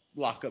lock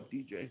up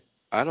DJ.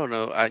 I don't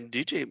know.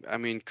 I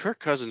mean, Kirk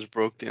Cousins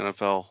broke the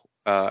NFL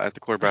at the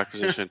quarterback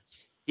position.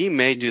 He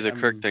may do the I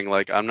Kirk mean, thing,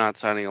 like I'm not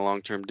signing a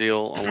long-term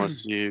deal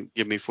unless you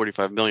give me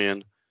 45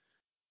 million,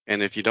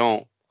 and if you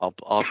don't,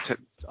 I'll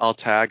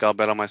tag. I'll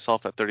bet on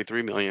myself at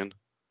 33 million.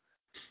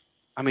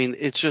 I mean,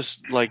 it's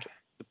just like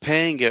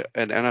paying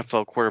an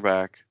NFL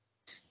quarterback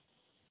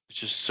is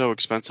just so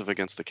expensive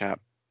against the cap.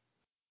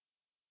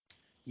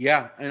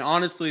 yeah, and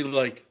honestly,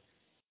 like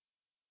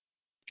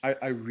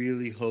I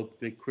really hope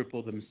they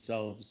cripple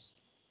themselves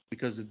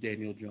because of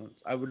Daniel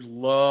Jones. I would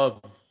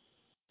love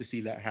to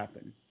see that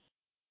happen,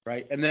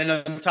 right? And then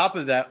on top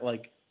of that,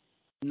 like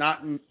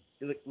not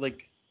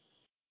like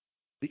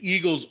the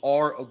Eagles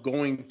are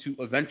going to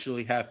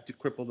eventually have to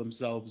cripple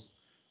themselves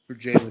for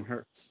Jalen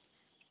Hurts.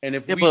 And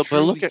if Yeah, we but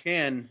truly look at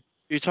can,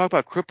 you talk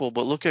about cripple,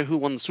 but look at who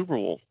won the Super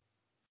Bowl.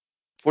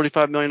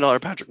 $45 million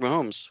Patrick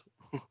Mahomes.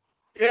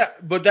 yeah,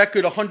 but that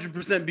could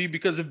 100% be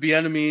because of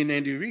Bieniemy and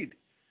Andy Reid.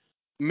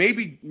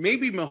 Maybe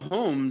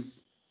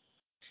Mahomes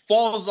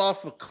falls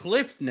off a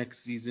cliff next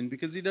season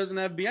because he doesn't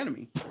have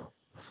Bieniemy.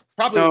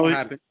 Probably No, won't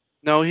happen.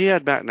 no, he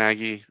had Matt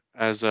Nagy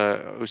as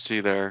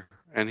OC there,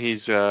 and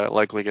he's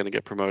likely going to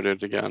get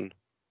promoted again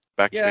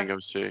back to Yeah, being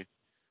OC.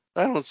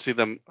 I don't see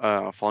them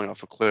falling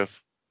off a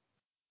cliff.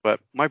 But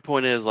my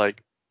point is,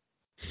 like,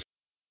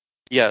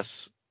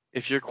 yes,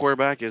 if your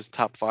quarterback is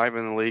top 5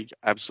 in the league,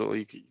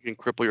 absolutely, you can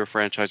cripple your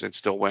franchise and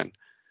still win.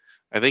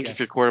 I think if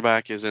your yes.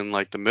 quarterback is in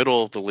like the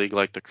middle of the league,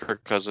 like the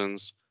Kirk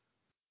Cousins,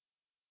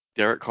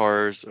 Derek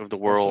Carrs of the Russell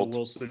world,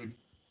 Wilson.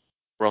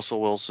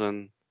 Russell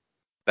Wilson,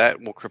 that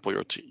will cripple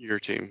your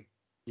team.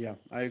 Yeah,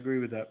 I agree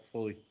with that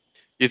fully.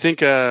 You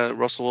think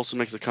Russell Wilson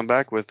makes a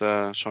comeback with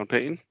Sean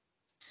Payton?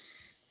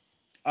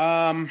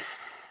 Um,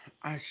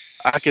 I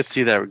I could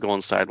see that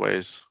going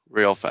sideways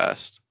real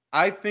fast.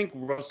 I think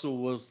Russell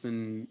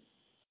Wilson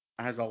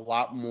has a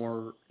lot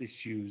more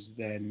issues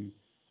than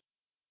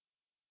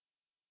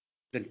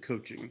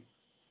coaching,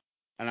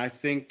 and I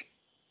think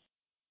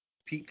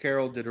Pete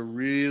Carroll did a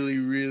really,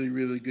 really,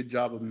 really good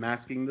job of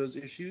masking those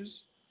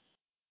issues.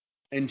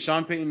 And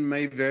Sean Payton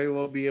may very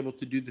well be able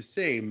to do the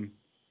same.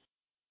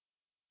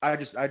 I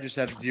just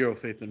have zero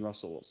faith in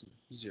Russell Wilson.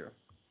 Zero.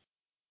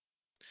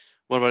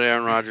 What about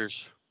Aaron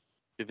Rodgers?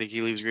 You think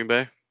he leaves Green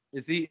Bay?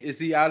 Is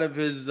he out of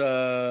his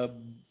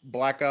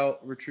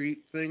blackout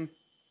retreat thing?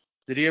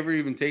 Did he ever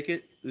even take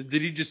it?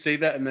 Did he just say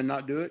that and then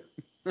not do it?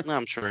 No,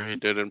 I'm sure he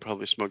did and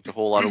probably smoked a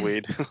whole lot of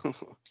weed.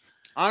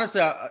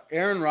 Honestly,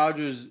 Aaron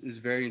Rodgers is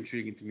very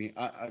intriguing to me.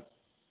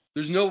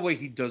 There's no way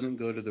he doesn't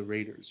go to the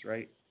Raiders,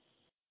 right?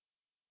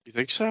 You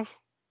think so?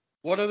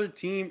 What other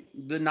team?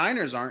 The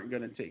Niners aren't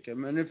going to take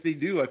him, and if they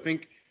do, I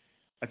think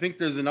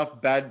there's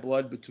enough bad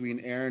blood between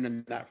Aaron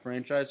and that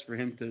franchise for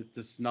him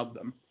to snub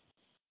them.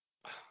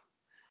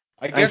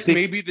 I I guess think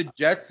maybe the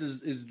Jets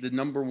is the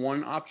number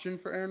one option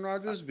for Aaron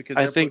Rodgers because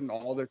I they're think putting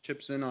all their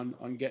chips in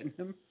on getting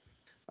him.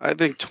 I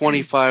think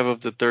 25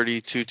 of the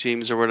 32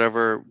 teams or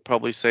whatever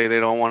probably say they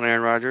don't want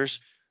Aaron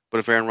Rodgers. But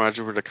if Aaron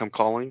Rodgers were to come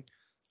calling,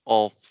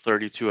 all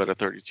 32 out of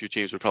 32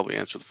 teams would probably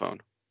answer the phone.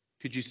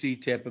 Could you see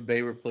Tampa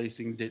Bay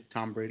replacing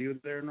Tom Brady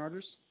with Aaron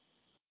Rodgers?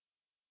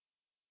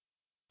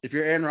 If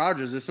you're Aaron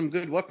Rodgers, there's some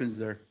good weapons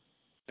there.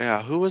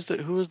 Yeah, who was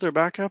their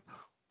backup? I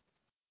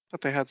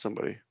thought they had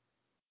somebody.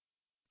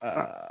 Not,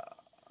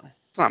 Uh,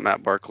 it's not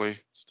Matt Barkley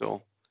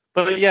still.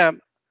 But yeah,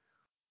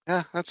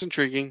 that's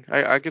intriguing.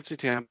 I could see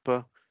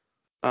Tampa.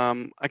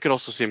 I could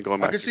also see him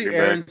going I back could to see Green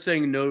Bay. Aaron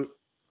saying no.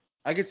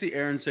 I could see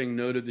Aaron saying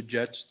no to the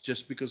Jets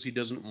just because he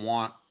doesn't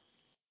want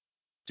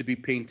to be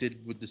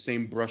painted with the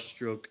same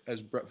brushstroke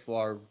as Brett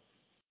Favre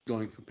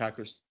going from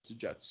Packers to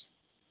Jets.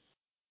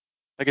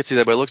 I could see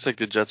that, but it looks like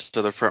the Jets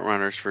are the front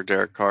runners for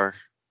Derek Carr.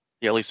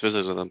 He at least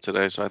visited them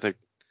today, so I think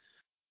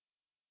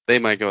they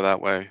might go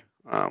that way.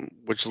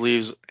 Which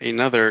leaves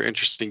another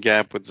interesting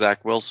gap with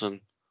Zach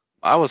Wilson.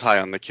 I was high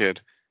on the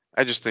kid.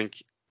 I just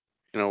think,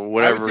 I would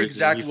whatever take reason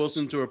Zach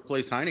Wilson to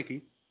replace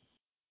Heineke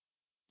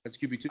as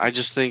QB2.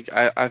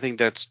 I think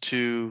that's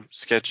too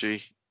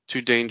sketchy,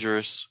 too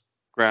dangerous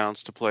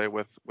grounds to play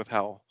with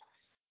Howell.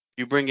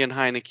 You bring in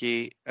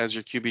Heineke as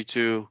your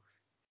QB2,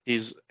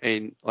 he's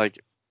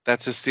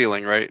that's his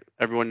ceiling, right?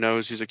 Everyone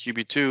knows he's a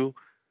QB2.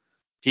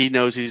 He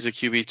knows he's a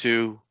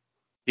QB2.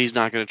 He's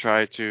not going to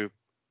try to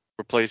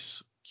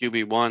replace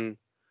QB1.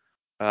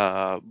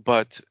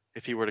 But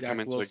if he were to come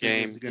Zach into a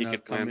Wilson is game, he gonna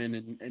could come win.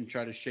 in and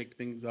try to shake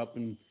things up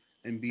and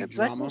be And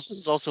Zach drama.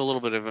 Wilson's also a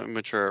little bit of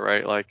immature,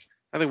 right? Like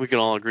I think we can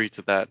all agree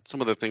to that.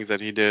 Some of the things that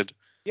he did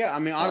Yeah, I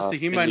mean honestly,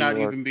 he in might New not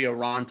York, even be a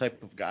Ron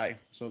type of guy.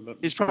 So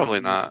he's probably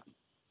not.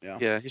 yeah.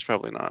 Yeah, he's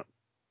probably not.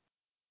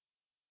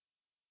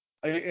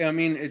 I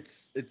mean,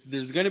 it's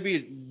there's going to be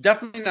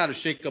definitely not a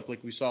shakeup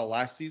like we saw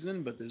last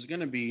season, but there's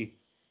going to be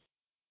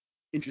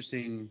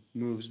interesting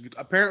moves.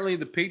 Apparently,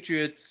 the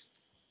Patriots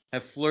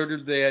have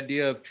flirted the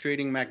idea of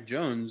trading Mac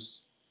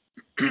Jones.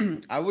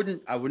 I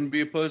wouldn't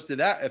be opposed to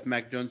that if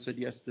Mac Jones said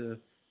yes to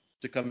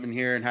come in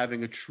here and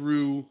having a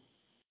true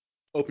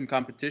open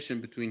competition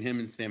between him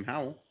and Sam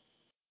Howell.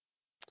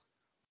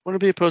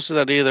 Wouldn't be opposed to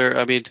that either.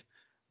 I mean,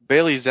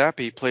 Bailey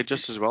Zappi played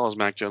just as well as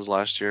Mac Jones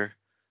last year,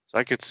 so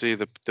I could see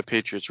the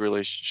Patriots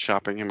really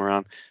shopping him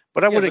around.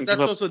 But I Yeah, but wouldn't give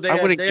that's up. also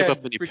I wouldn't they give up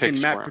had any freaking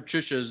picks Matt for him.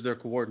 Patricia as their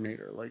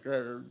coordinator. Like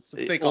it's a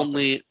fake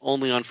Only offense.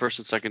 only on first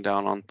and second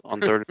down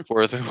on third and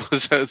fourth it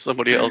was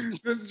somebody else.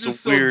 That's It's the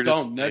just so weirdest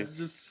dumb. thing. That's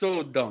just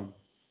so dumb.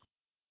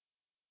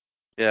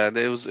 Yeah,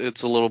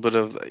 it's a little bit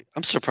of.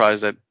 I'm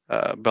surprised that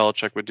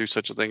Belichick would do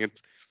such a thing.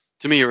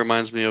 To me, it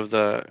reminds me of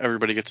the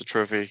everybody gets a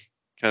trophy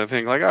kind of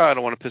thing. Like, I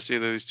don't want to piss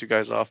either of these two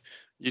guys off.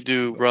 You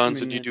do I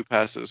runs and mean, you do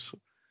passes.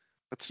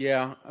 That's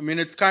yeah. I mean,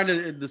 it's kind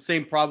of the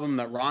same problem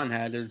that Ron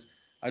had is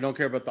I don't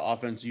care about the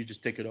offense. You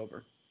just take it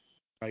over,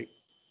 right?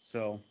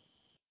 So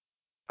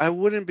I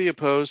wouldn't be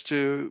opposed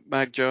to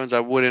Mac Jones. I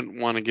wouldn't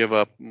want to give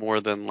up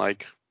more than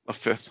like a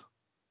fifth.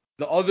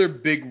 the other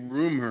big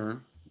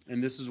rumor,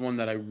 and this is one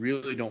that I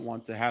really don't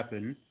want to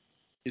happen,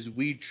 is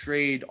we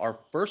trade our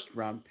first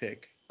round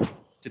pick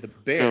to the No,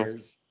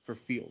 Bears for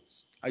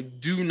Fields. I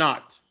do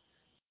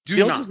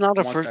Fields is not not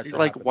a want first. that to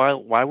Like, happen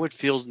why would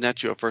Fields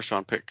net you a first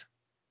round pick?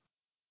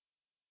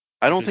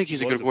 I don't because think he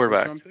he's a good was a first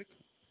quarterback. round pick.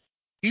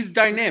 He's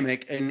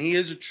dynamic and he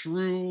is a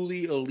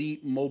truly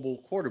elite mobile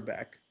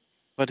quarterback.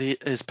 But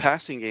his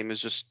passing game is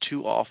just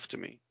too off to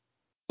me.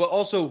 But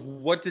also,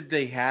 what did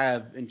they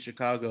have in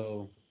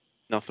Chicago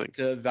Nothing.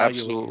 to evaluate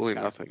his Absolutely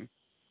passing? nothing.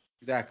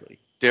 Exactly.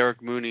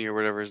 Derek Mooney or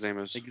whatever his name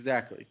is.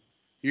 Exactly.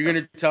 You're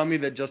gonna tell me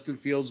that Justin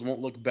Fields won't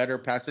look better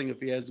passing if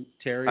he has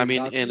Terry I and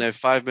mean, in Dotson? a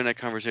 5 minute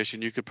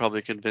conversation, you could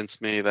probably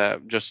convince me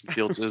that Justin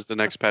Fields is the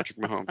next Patrick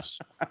Mahomes.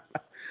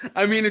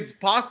 I mean, it's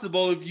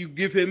possible if you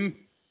give him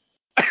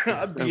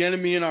the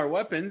enemy in our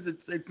weapons.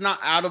 It's not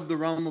out of the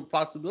realm of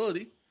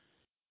possibility.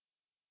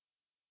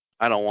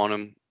 I don't want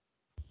him.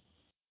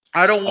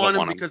 I don't I don't want him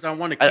want him. because I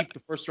want to I keep the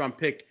first round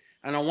pick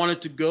and I want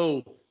it to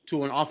go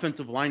to an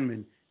offensive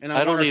lineman and I I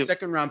want don't our even.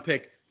 second round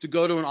pick to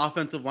go to an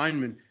offensive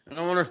lineman and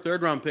I want our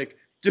third round pick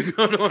to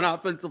go to an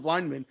offensive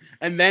lineman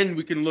and then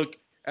we can look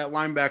at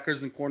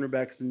linebackers and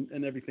cornerbacks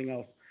and everything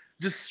else.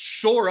 Just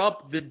shore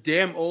up the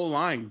damn O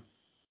line.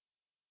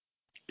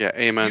 Yeah,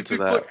 amen You to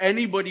could put that.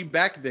 anybody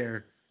back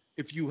there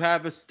if you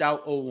have a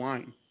stout O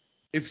line.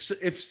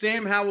 If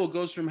Sam Howell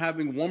goes from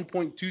having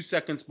 1.2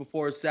 seconds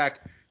before a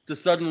sack to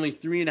suddenly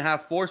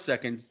 3.5, 4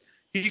 seconds,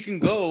 he can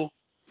go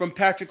from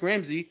Patrick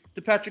Ramsey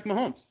to Patrick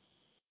Mahomes.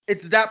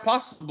 It's that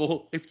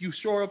possible if you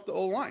shore up the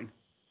O line.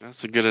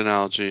 That's a good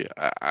analogy.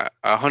 I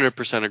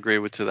 100% agree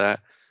with to that.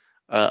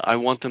 I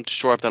want them to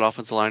shore up that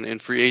offensive line in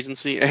free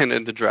agency and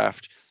in the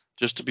draft,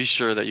 just to be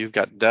sure that you've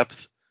got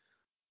depth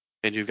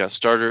and you've got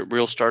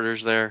real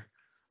starters there.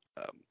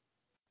 Um,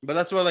 But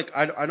that's why, like,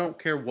 I don't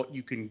care what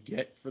you can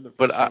get for the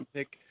but first round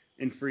pick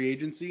in free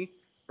agency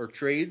or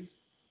trades.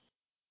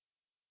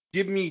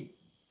 Give me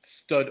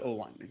stud O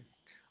lineman.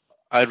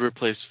 I'd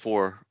replace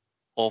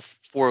all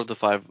four of the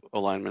five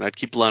alignment. I'd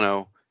keep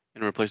Leno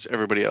and replace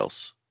everybody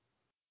else.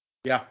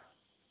 Yeah,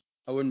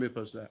 I wouldn't be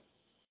opposed to that.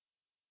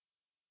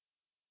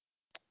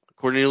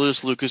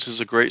 Cornelius Lucas is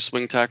a great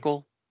swing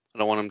tackle. I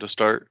don't want him to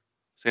start.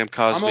 Sam I'm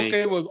Cosmi.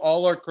 okay with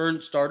all our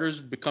current starters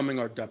becoming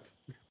our depth.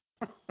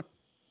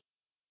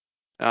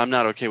 I'm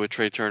not okay with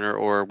Trey Turner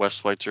or Wes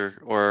Schweitzer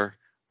or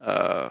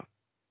uh,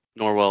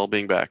 Norwell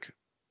being back.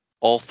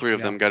 All three of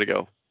Yeah. them got to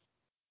go.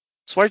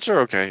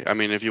 Schweitzer, okay. I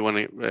mean, if you want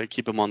to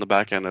keep him on the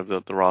back end of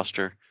the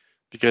roster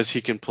because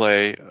he can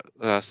play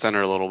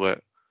center a little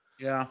bit,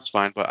 Yeah. it's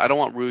fine. But I don't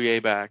want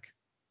Rouillet back.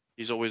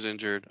 He's always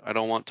injured. I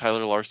don't want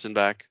Tyler Larson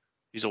back.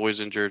 He's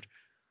always injured.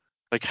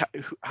 Like,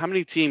 how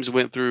many teams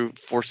went through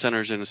four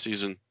centers in a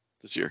season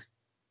this year?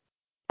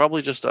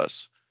 Probably just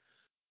us.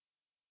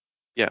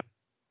 Yeah,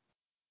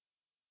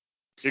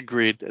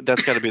 agreed.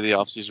 That's got to be the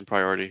offseason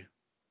priority.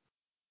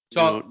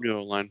 So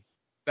New line.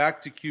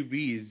 back to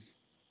QBs.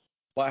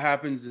 What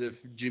happens if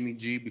Jimmy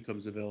G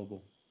becomes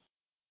available?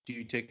 Do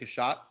you take a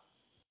shot?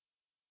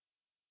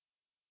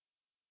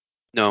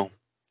 No,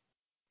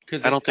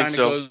 Because I don't it think kind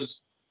of so.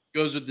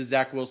 goes with the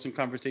Zach Wilson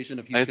conversation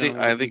if he's I going think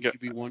to I only be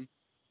think QB1.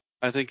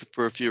 I think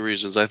for a few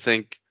reasons. I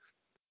think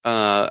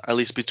at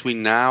least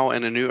between now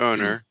and a new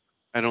owner,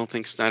 I don't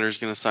think Snyder's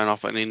going to sign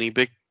off on any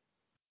big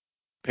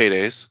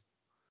paydays.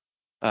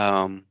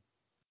 Um,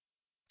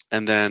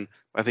 and then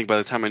I think by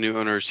the time a new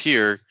owner is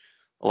here,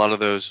 a lot of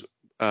those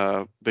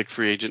big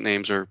free agent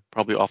names are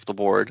probably off the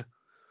board.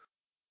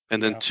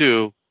 And then Yeah.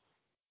 two,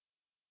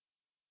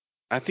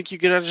 I think you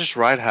gotta just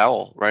ride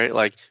Howell, right?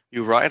 Like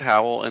you ride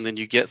Howell, and then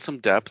you get some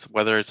depth,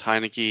 whether it's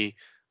Heineke,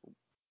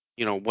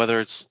 whether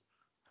it's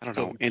I don't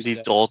know Jacoby Andy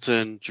Brissett.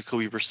 Dalton,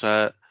 Jacoby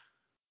Brissett,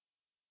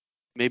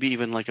 maybe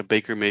even like a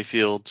Baker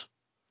Mayfield,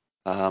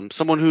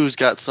 someone who's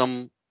got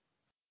some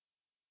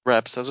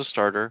reps as a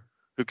starter,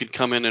 who could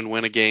come in and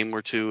win a game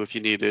or two if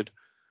you needed.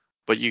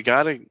 but you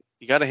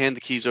gotta hand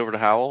the keys over to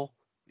Howell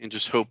and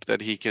just hope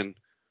that he can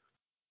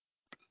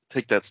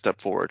take that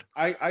step forward.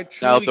 I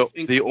Now truly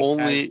think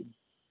I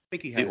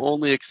think he the has.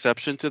 only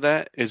exception to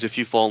that is if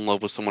you fall in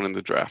love with someone in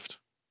the draft.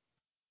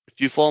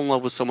 If you fall in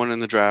love with someone in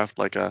the draft,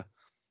 like a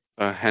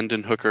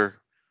Hendon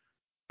Hooker,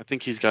 I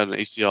think he's got an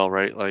ACL,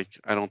 right? Like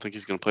I don't think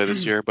he's going to play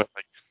this year, but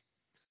like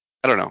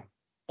I don't know.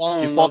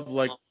 Fall You in fall, love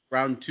like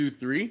round 2,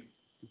 3.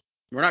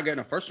 We're not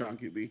getting a first round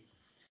QB.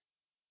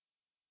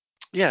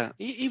 yeah,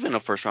 even a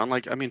first round.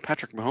 Like I mean,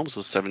 Patrick Mahomes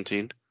was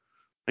 17.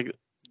 Like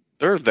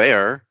they're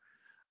there.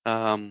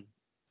 Um,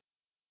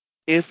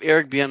 if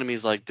Eric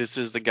Bieniemy's like, this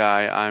is the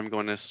guy I'm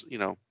going to,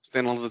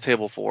 stand on the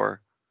table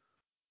for,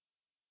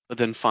 but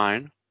then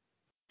fine.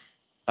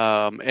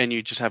 And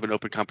you just have an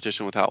open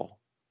competition with Howell.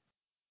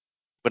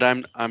 But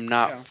I'm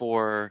not Yeah.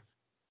 for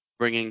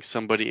bringing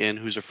somebody in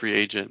who's a free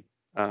agent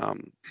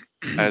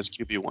as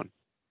QB1.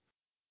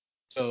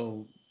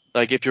 So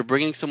Like if you're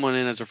bringing someone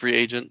in as a free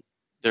agent,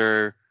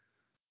 their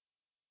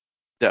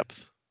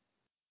depth.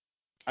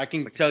 I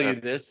can Like I tell you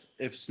said, this: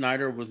 if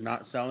Snyder was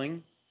not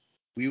selling,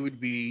 we would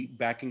be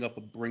backing up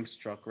a Brinks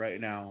truck right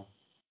now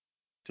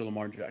to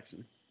Lamar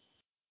Jackson.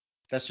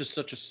 That's just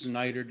such a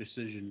Snyder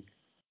decision.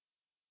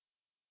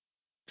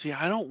 see,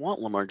 I don't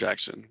want Lamar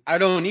Jackson. I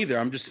don't either.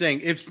 I'm just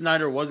saying, if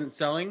Snyder wasn't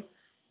selling,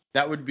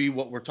 that would be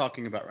what we're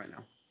talking about right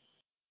now.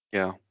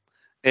 Yeah.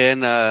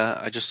 And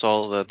I just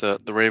saw that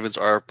the Ravens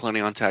are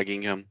planning on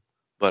tagging him,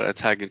 but a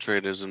tag and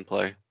trade is in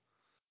play.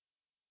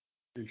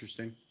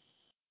 Interesting.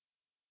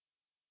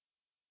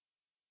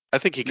 I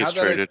think he gets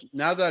traded.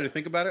 Now that I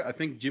think about it, I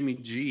think Jimmy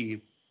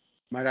G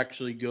might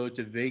actually go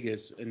to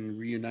Vegas and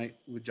reunite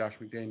with Josh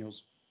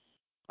McDaniels.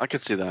 I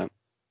could see that.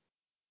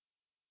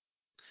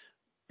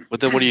 But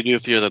then what do you do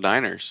if you're the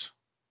Niners?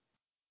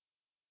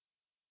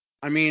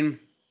 I mean,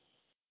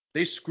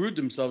 they screwed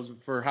themselves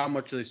for how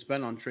much they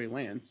spent on Trey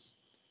Lance.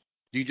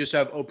 Do you just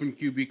have open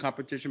QB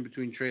competition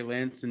between Trey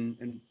Lance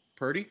and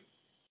Purdy?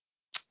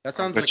 That I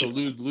sounds bet like a you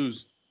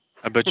lose-lose.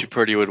 I bet you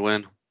Purdy would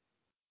win.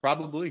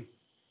 Probably.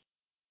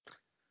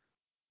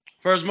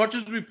 For as much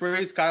as we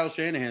praise Kyle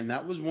Shanahan,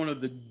 that was one of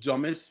the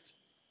dumbest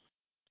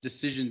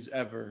decisions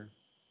ever.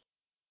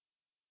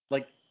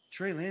 Like,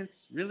 Trey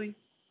Lance, really?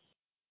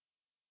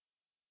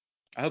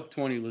 I hope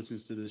 20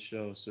 listens to this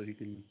show so he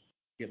can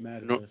get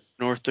mad at us.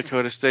 North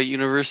Dakota State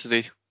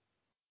University.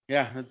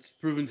 Yeah, it's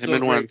proven Him so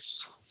and great.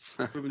 Wentz.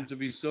 Proven to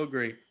be so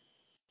great.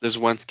 Does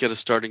Wentz get a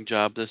starting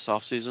job this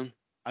offseason?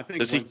 I think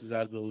Does he? Wentz is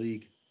out of the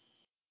league.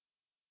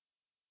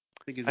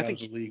 I think he's I out of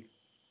think the league.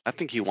 I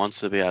think he wants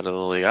to be out of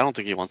the league. I don't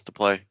think he wants to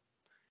play.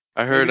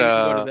 I heard Maybe he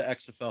can go to the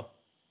XFL.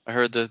 I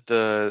heard that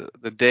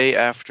the day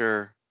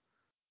after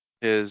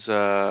his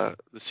the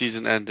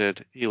season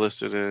ended, he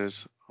listed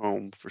his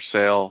home for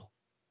sale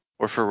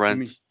or for You mean rent,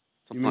 you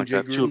something mean like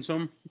Jay that. Two, Gruden's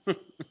home?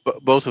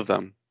 both of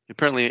them. He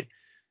apparently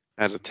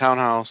had a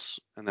townhouse,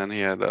 and then he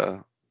had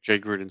Jay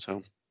Gruden's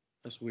home.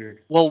 That's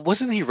weird. Well,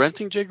 wasn't he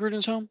renting Jay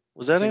Gruden's home?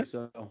 Was I that think it?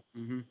 so.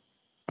 Mm-hmm.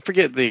 I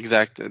forget the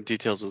exact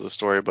details of the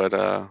story, but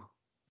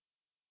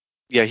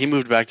yeah, he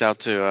moved back out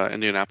to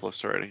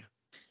Indianapolis already.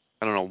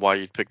 I don't know why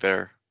you'd pick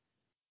there.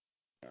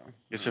 Yeah, I I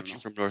guess don't if you're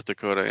know. from North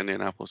Dakota,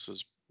 Indianapolis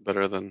is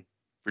better than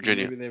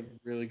Virginia. Maybe they have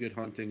really good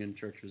hunting and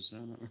churches. I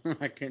don't know.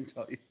 I can't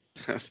tell you.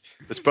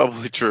 That's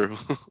probably true.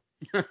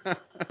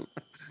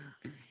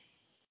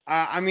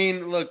 I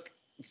mean, look,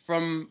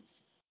 from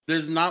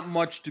there's not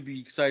much to be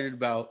excited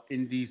about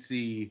in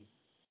DC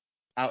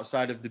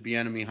outside of the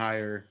Bieniemy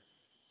hire.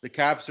 The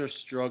Caps are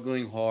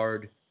struggling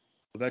hard.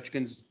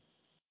 Ovechkin's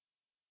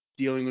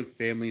dealing with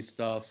family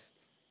stuff.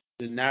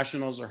 The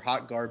Nationals are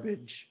hot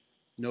garbage.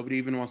 Nobody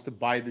even wants to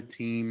buy the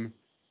team.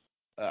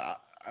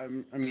 I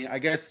mean, I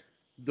guess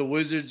the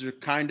Wizards are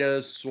kind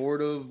of,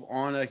 sort of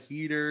on a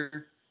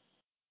heater.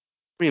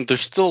 I mean, they're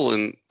still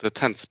in the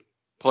 10th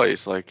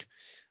place. Like,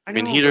 I I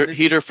mean, know, but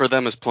heater for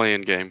them is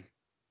playing game.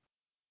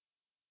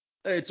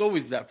 it's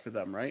always that for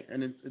them, right?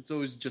 And it's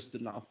always just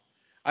enough.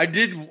 I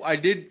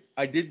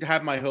did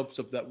have my hopes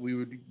up that we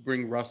would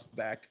bring Russ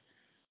back.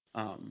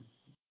 Um,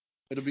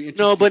 it'll be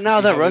No, interesting but to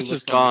now see that how he Russ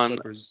is looks on the gone,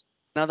 Clippers.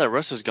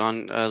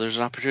 there's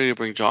an opportunity to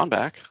bring John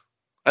back.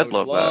 I I'd would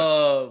love that.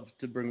 love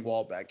to bring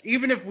Wall back,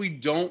 even if we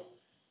don't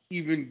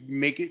even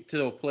make it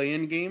to a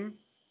play-in game.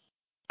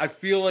 I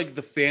feel like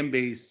the fan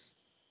base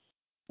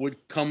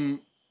would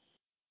come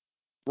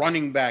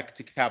running back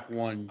to Cap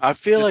One I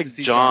feel just to like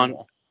see John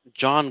Wall.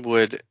 John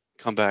would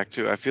come back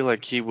too. I feel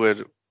like he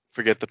would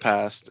forget the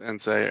past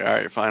and say, "All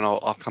right, fine,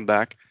 I'll come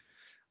back."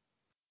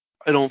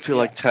 I don't feel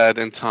Yeah, like Ted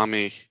and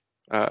Tommy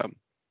um,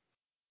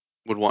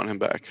 would want him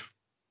back.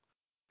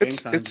 gang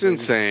signs, It's baby,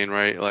 insane,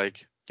 right?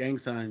 Like gang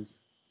signs.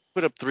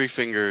 put up three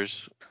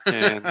fingers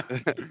and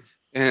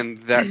and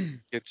that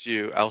gets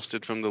you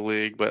ousted from the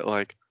league, but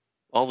like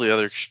all the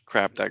other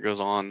crap that goes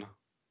on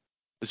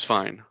is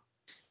fine.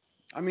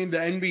 I mean, the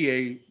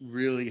NBA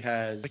really Like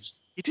has.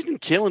 he didn't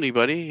kill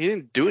anybody. He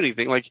didn't do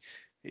anything. Like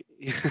he,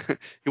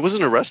 he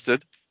wasn't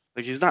arrested.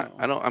 Like he's not.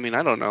 No,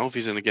 I don't know if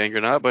he's in a gang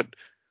or not, but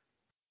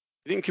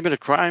he didn't commit a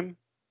crime.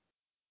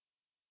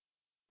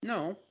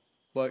 no,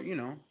 but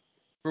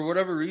for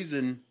whatever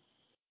reason,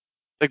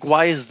 Like,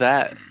 why is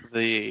that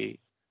the,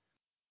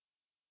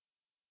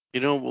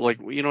 like,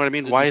 you know what I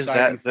mean? the Why is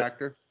deciding that the,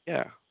 factor.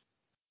 yeah.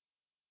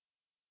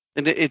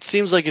 And it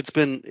seems like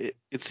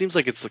it seems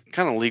like it's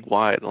kind of league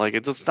wide. Like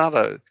it's not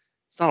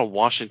a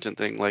Washington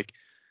thing. Like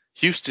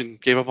Houston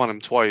gave up on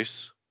him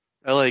twice.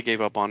 LA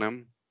gave up on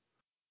him.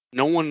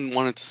 No one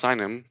wanted to sign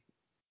him,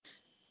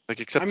 like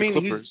I except the mean,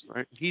 Clippers,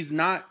 right? he's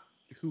not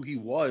who he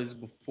was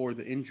before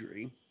the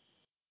injury.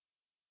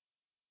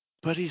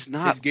 But he's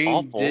not His game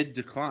awful. did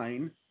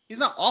decline. He's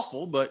not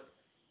awful, but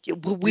Yeah,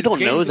 well, we his don't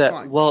game know that.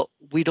 declined. Well,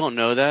 we don't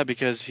know that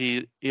because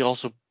he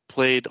also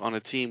played on a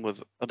team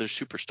with other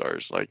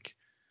superstars. Like,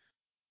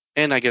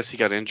 and I guess he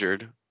got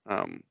injured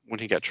when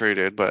he got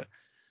traded. But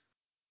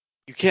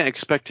you can't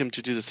expect him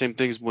to do the same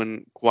things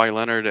when Kawhi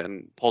Leonard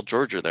and Paul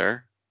George are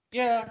there.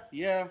 Yeah,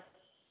 yeah.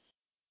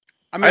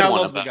 I mean, I'd I want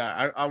him love the back.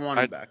 guy. I want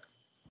him back.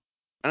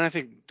 And I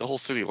think the whole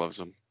city loves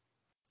him.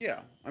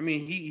 Yeah. I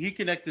mean, he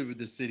connected with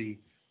the city.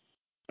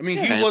 I mean,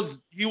 Yeah,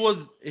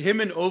 him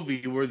and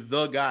Ovi were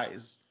the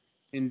guys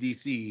in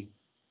DC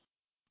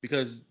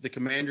because the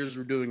Commanders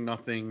were doing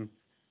nothing.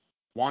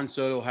 Juan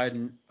Soto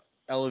hadn't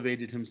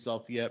elevated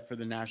himself yet for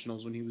the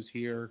Nationals when he was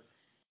here.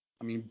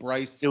 I mean, it was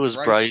Bryce was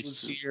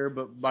Bryce. here,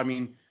 but I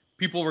mean,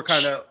 people were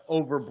kind of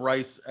over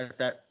Bryce at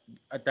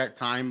that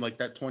time, like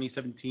that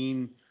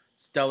 2017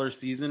 stellar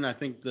season. I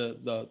think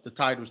the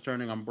tide was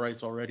turning on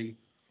Bryce already.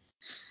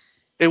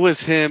 It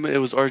was him. It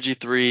was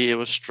RG3. It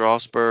was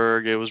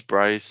Strasburg. It was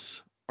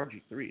Bryce.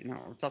 RG3, no,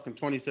 we're talking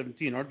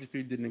 2017.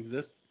 RG3 didn't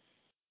exist.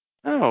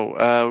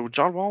 No,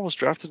 John Wall was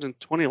drafted in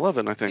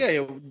 2011, I think.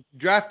 Yeah,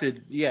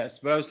 drafted, yes,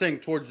 but I was saying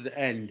towards the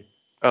end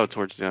Oh,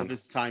 towards the of end.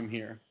 his time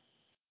here.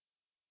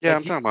 Yeah, Like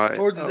I'm talking about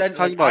towards his end,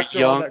 talking like about after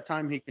all young. that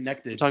time he I'm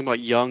connected. talking about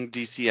young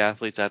DC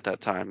athletes at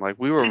that time. Like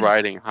we were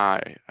riding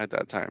high at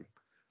that time.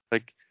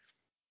 Like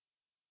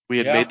we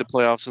had Yeah. made the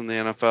playoffs in the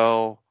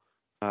NFL.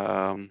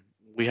 Um,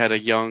 we had a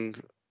young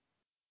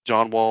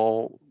John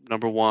Wall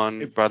number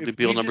one, Bradley If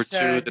Beal we number just two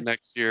the had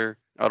next year,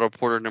 Otto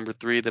Porter number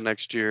three the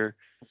next year.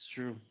 That's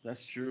true.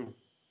 That's true.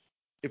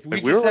 If we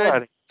Like we just were had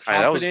riding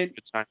high. That was a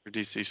good time for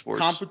DC sports.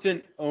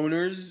 competent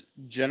owners,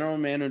 general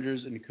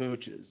managers, and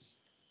coaches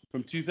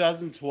from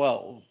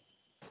 2012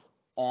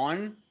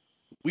 on,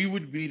 we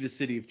would be the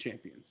city of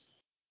champions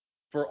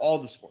for all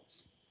the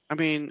sports. I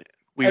mean,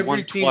 we Every won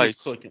team is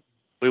twice. clicking.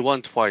 We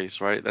won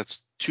twice, right? That's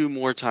two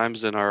more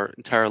times in our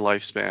entire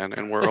lifespan,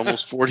 and we're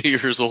almost 40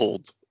 years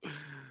old.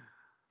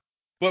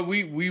 But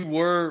we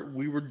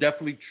were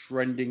definitely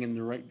trending in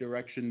the right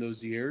direction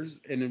those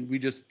years, and then we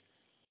just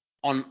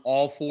on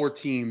all four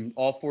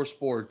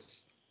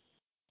sports,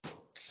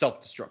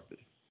 self-destructed.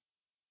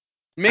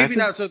 I Maybe think,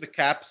 not so the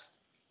Caps.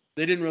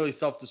 They didn't really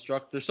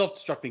self-destruct. They're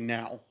self-destructing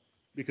now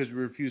because we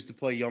refuse to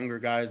play younger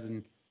guys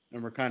and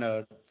we're kind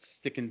of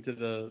sticking to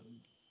the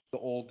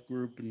old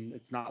group and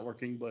it's not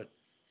working. But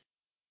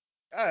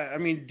I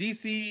mean,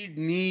 DC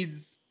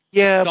needs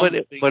yeah,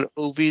 something. but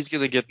OV's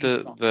gonna get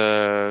Needs something.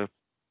 the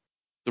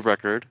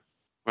record,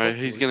 right?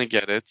 He's Hopefully, gonna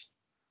get it.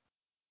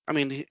 I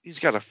mean, he's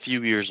got a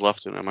few years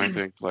left in him, I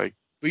think. Like,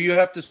 but you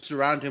have to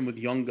surround him with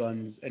young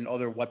guns and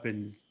other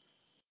weapons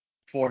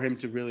for him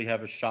to really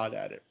have a shot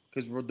at it.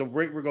 Because the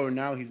rate we're going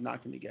now, he's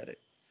not going to get it.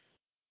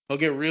 He'll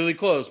get really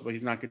close, but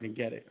he's not going to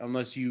get it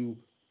unless you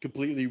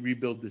completely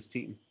rebuild this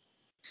team.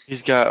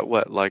 he's got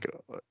what, like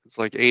it's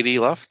like 80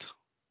 left,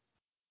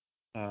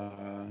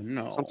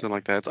 No. something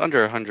like that. It's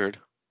under 100.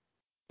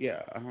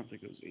 Yeah, I don't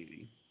think it was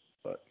 80.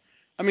 But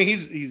I mean,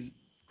 he's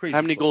How crazy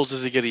many goals close.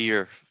 does he get a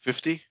year?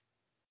 50?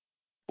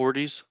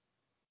 40s?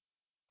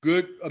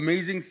 Good,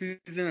 amazing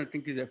season. I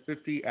think he's at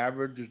 50.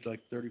 Average is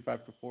like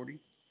 35 to 40.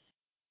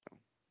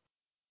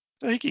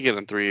 No, he could get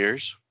in 3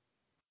 years.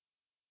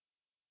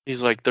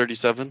 He's like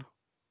 37.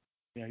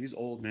 Yeah, he's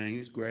old, man.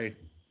 He's gray.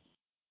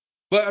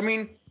 But I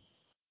mean,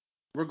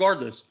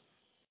 regardless,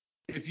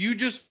 if you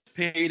just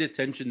paid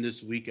attention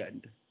this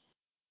weekend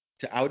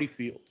to Audi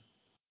Field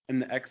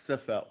and the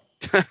XFL,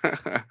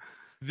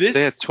 They had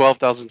this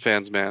 12,000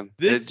 fans, man.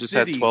 It this just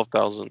had city,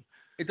 12,000.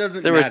 it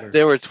doesn't There were matter.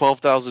 there were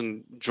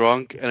 12,000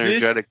 drunk, This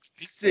energetic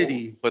people,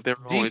 city, but there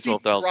were only DC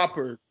 12,000.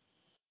 proper,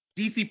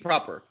 DC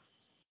proper,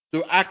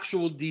 the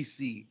actual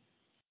DC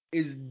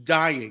is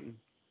dying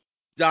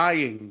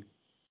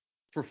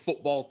for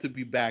football to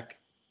be back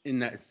in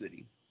that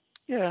city.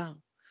 Yeah,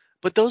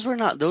 but those are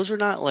not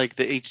like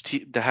the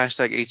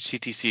hashtag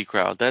HTTC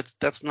crowd.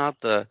 That's not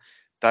the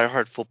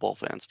diehard football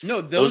fans.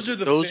 No, Those those are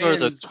the those are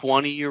the fans.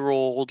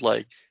 20-year-old,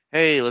 like,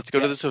 hey, let's go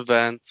to this Yes,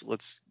 event.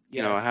 Let's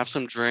have yes.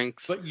 some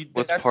drinks. But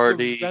Let's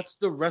party. that's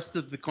the rest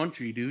of the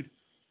country, dude.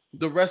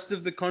 The rest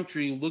of the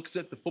country looks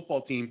at the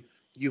football team.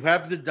 You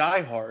have the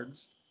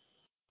diehards,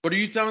 but are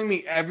you telling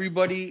me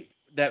everybody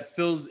that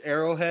fills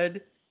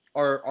Arrowhead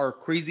are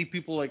crazy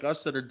people like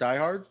us that are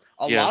diehards?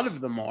 A lot of Yes,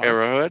 them are,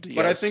 Arrowhead.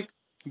 but I Yes. think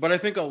but I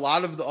think a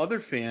lot of the other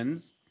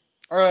fans.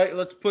 All right,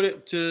 let's put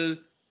it to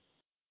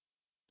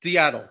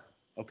Seattle.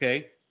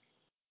 Okay,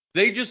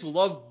 they just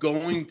love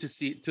going to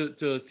see to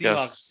Yes,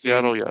 Seahawks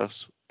Seattle. games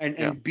Yes. and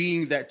Yeah.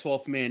 being that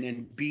 12th man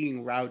and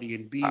being rowdy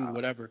and being Uh,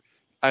 whatever.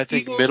 I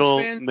think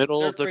Eagles fans, middle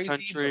they're of the crazy, but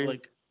country,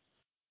 like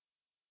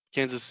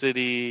Kansas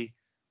City.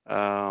 I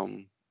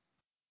don't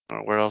know,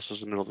 where else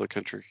is the middle of the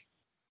country?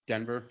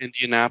 Denver.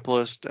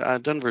 Indianapolis.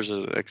 Denver's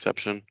an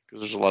exception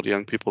because there's a lot of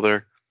young people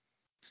there.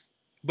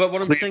 But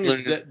what I'm saying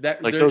is Cleveland,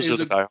 that like there those are is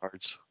the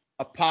diehards.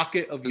 a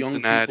pocket of young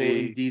people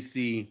in Cincinnati.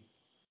 DC,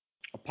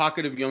 a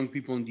pocket of young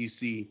people in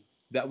DC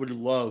that would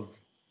love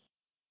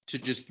to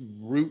just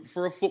root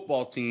for a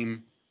football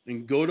team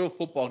and go to a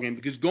football game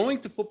because going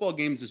to football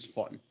games is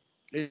fun.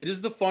 It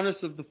is the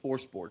funnest of the four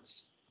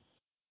sports.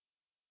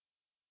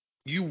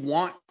 You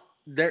want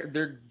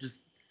they're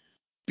just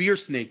beer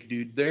snake,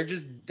 dude. They're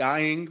just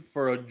dying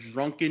for a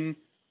drunken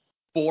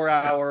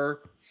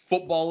 4-hour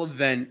football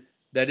event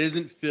that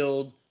isn't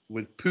filled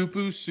with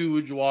poo-poo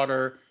sewage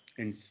water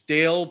and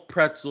stale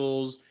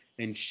pretzels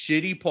and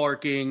shitty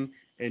parking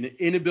and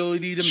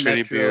inability to Shitty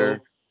metro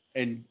beer.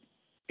 and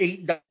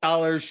 $8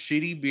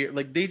 shitty beer.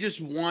 Like they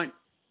just want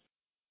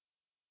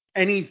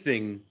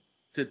anything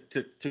to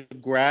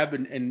grab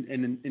and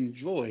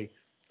enjoy.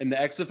 And the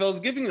XFL is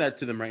giving that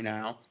to them right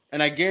now.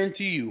 And I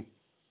guarantee you,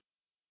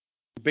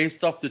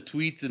 based off the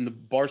tweets and the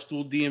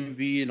Barstool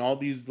DMV and all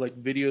these like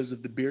videos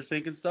of the beer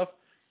snake and stuff,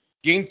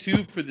 game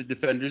 2 for the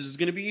Defenders is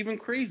going to be even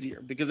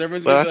crazier because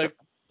everyone's going to But be like,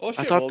 oh I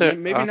shit, thought well that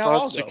maybe I now thought I'll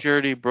go.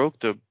 security broke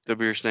the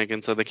beer snake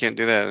and said they can't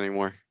do that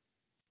anymore.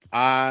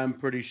 I'm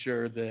pretty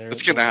sure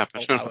It's gonna they'll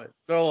happen. allow it.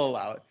 They'll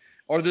allow it.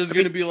 Or there's I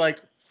going mean, to be like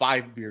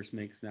 5 beer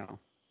snakes now.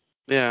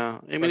 yeah. I mean,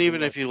 Spread the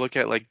even if love. you look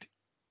at like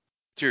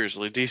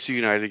seriously DC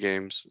United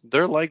games,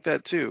 they're like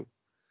that too.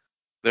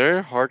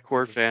 They're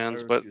hardcore I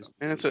fans, but refuse to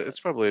and believe it's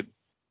probably.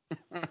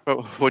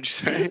 But what'd you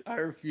say? I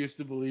refuse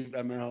to believe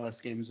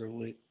MLS games are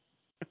lit.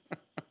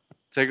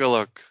 Take a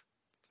look.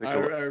 Take I a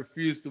look.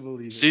 refuse to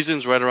believe it.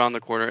 Season's right around the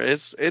corner.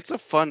 It's a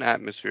fun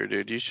atmosphere,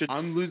 dude.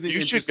 I'm losing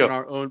You should interest in go.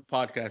 our own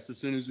podcast as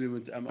soon as we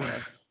went to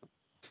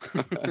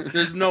MLS.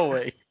 There's no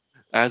way.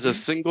 As a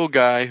single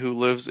guy who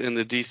lives in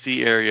the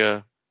DC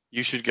area,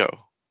 you should go.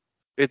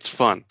 It's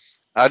fun.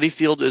 Audi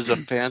Field is a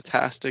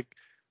fantastic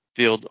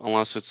field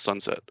unless it's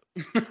sunset.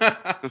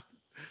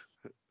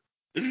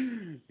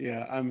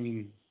 Yeah, I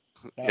mean,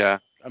 Yeah,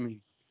 I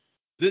mean,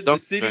 the don't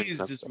city enjoy is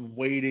just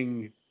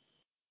sunset.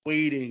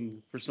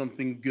 waiting for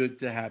something good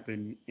to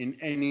happen in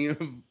any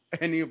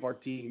of our I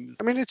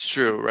teams. mean, it's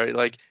true, right?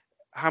 Like,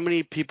 how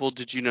many people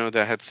did you know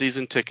that had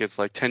season tickets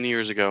like 10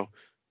 years ago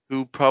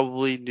who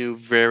probably knew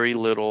very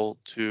little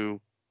to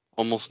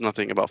almost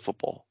nothing about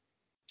football?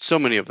 So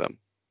many of them.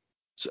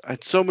 So, I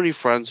had so many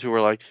friends who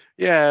were like,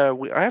 "Yeah,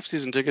 I have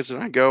season tickets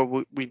and I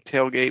go. We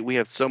tailgate. We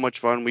had so much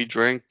fun. We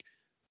drink,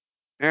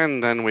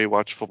 and then we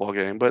watch a football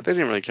game." But they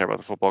didn't really care about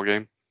the football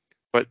game.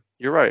 But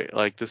you're right.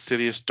 Like the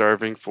city is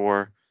starving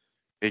for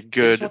a They just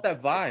good, want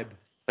that vibe.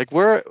 like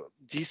we're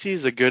DC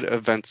is a good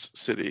events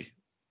city.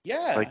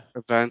 Like Yeah.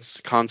 events,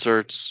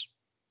 concerts,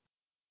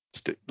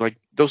 like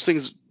those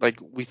things. Like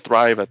we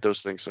thrive at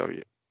those things. So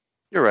yeah,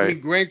 you're I right.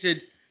 mean,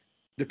 granted,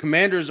 the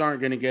Commanders aren't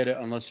going to get it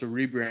unless a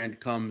rebrand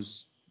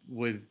comes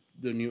with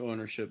the new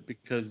ownership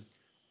because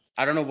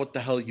I don't know what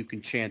the hell you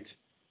can chant.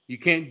 You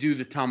can't do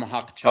the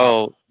tomahawk chop.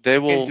 Oh, they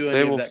You can't will. do They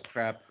any of will. that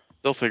crap.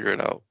 They'll figure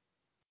it out.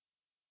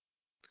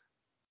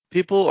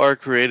 People are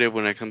creative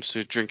when it comes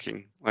to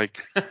drinking.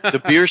 Like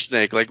the beer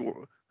snake. Like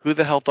who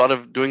the hell thought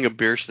of doing a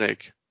beer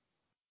snake?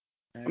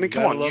 I And mean, you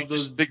come gotta on. You love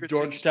those just figure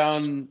things.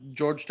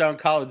 Georgetown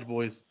college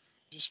boys.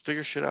 Just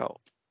figure shit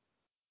out.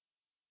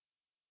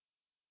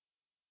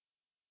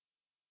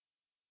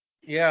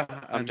 Yeah,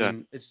 I I'm done.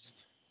 mean,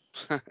 it's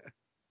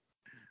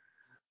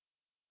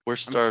We're I'm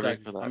starving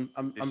excited. for that.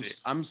 I'm DC.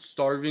 I'm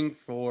starving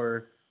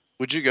for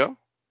Would you go?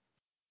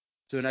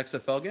 to an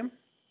XFL game.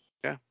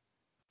 Yeah.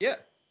 Yeah.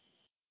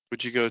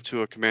 Would you go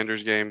to a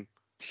Commanders game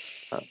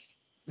uh,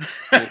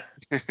 in,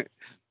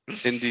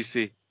 in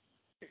DC?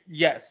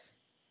 Yes.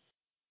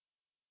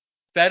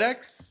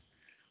 FedEx.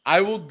 I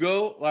will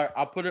go. Like,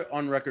 I'll put it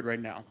on record right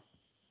now.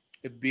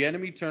 If the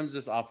enemy turns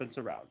this offense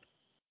around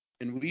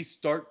and we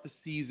start the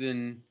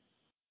season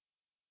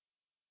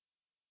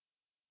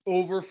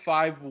over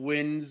 5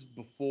 wins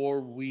before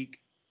week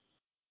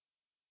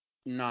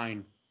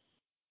 9,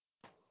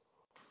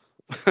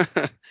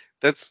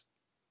 That's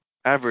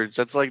average.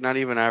 That's like not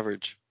even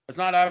average. that's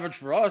not average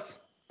for us.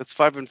 That's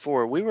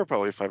 5-4. We were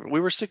probably 5. We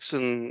were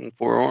 6-4,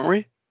 weren't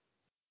we?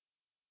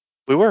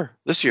 We were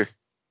this year.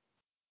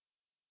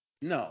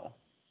 No,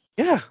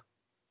 Yeah.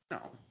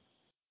 no.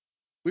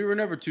 We were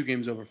never 2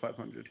 games over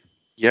 500.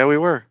 Yeah, we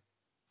were.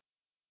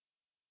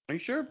 Are you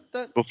sure about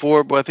that?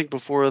 But I think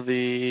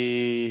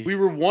We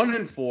were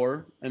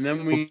 1-4, and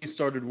then we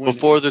started winning.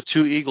 before the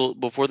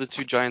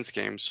two Giants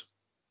games.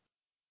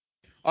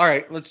 All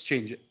right, let's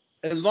change it.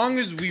 As long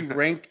as we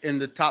rank in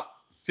the top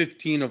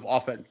 15 of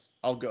offense,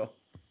 I'll go.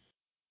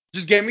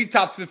 Just get me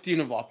top 15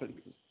 of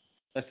offense.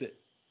 That's it.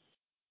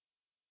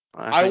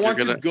 I I think you're want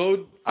to gonna.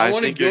 go. I I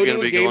want to think you're go gonna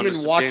to a be game going to and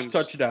some watch games.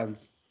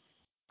 touchdowns.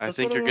 I That's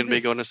what think I you're want gonna to be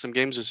do. going to some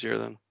games this year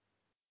then.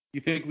 You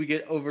think we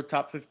get over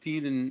top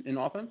 15 in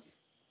offense?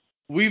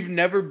 We've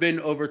never been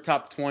over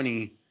top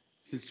 20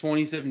 since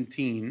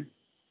 2017.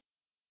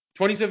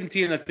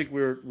 2017, I think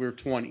we were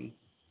 20.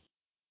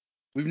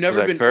 We've Was never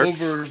that been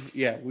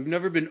Kirk? we've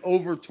never been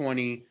over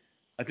 20,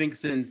 I think,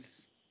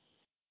 since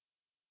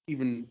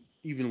even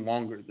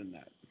longer than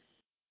that.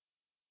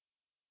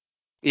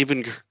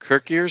 Even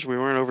Kirk years, we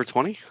weren't over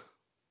 20?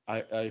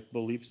 I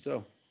believe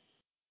so.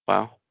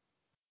 Wow.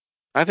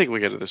 I think we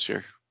get it this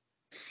year.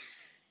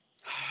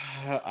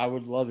 I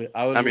would love it.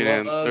 I would I mean,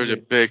 and love there's a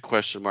it. big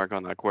question mark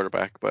on that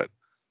quarterback, but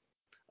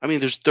I mean,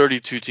 there's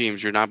 32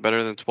 teams. You're not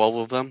better than 12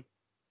 of them?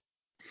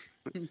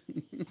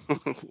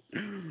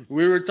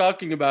 We were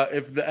talking about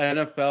if the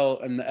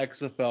NFL and the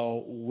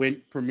XFL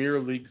went Premier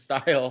League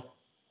style,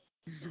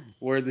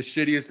 where the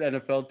shittiest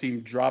NFL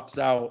team drops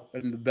out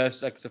and the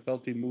best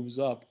XFL team moves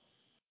up.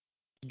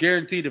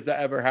 Guaranteed, if that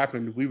ever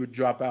happened, we would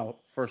drop out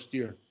first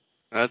year.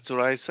 That's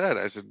what I said.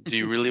 I said, do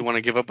you really want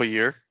to give up a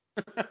year?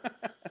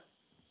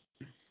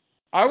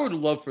 I would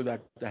love for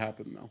that to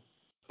happen, though.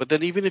 But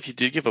then even if you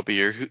did give up a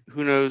year,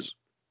 who knows?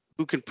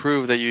 Who can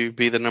prove that you'd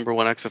be the number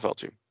one XFL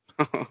team?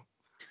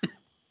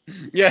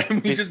 Yeah,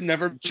 we just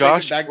never make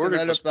Josh it back Gordon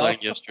to the was NFL.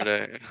 playing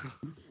yesterday.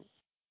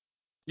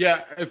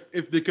 Yeah,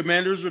 if the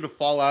Commanders were to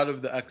fall out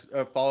of the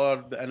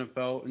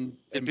NFL and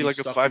It'd be be like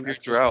a stuck 5-year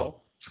in drought.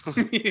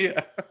 XFL.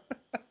 Yeah.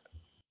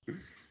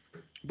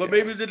 But Yeah.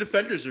 maybe the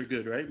Defenders are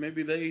good, right?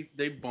 Maybe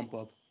they bump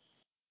up.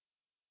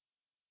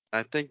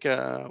 I think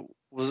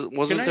wasn't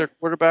Can I? their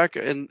quarterback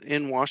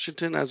in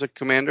Washington as a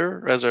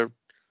Commander, as a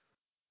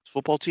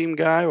football team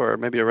guy, or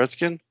maybe a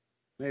Redskin?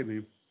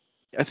 Maybe.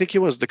 I think he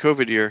was the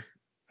COVID year.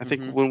 I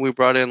think Mhm. when we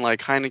brought in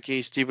like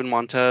Heineke, Steven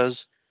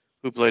Montez,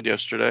 who played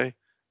yesterday,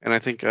 and I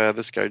think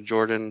this guy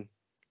Jordan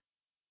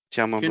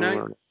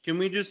Tiamamu. Can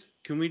we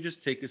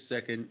just take a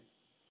second,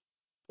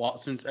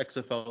 since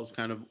XFL is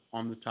kind of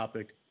on the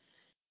topic?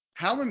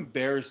 How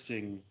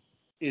embarrassing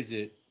is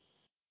it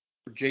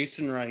for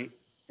Jason Wright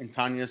and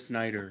Tanya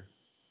Snyder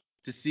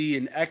to see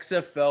an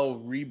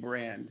XFL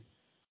rebrand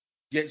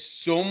get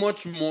so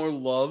much more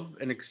love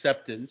and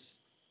acceptance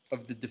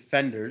of the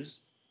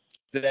Defenders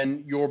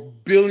than your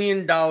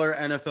billion-dollar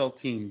NFL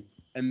team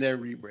and their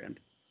rebrand?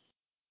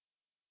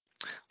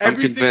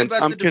 Everything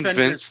about I'm the Defenders,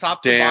 convinced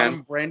top to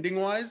bottom,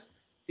 branding-wise,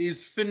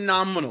 is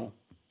phenomenal.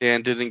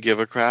 Dan didn't give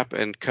a crap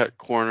and cut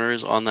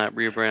corners on that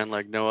rebrand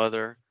like no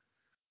other.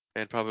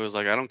 And probably was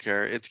like, I don't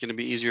care. It's going to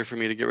be easier for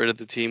me to get rid of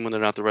the team when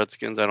they're not the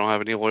Redskins. I don't have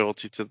any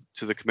loyalty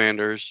to the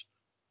Commanders.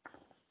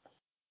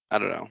 I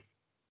don't know.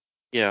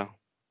 Yeah.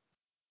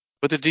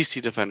 But the DC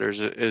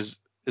Defenders is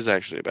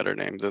actually a better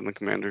name than the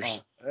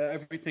Commanders.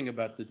 Everything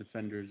about the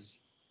Defenders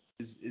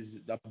is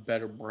a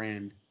better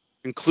brand.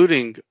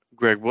 Including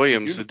Greg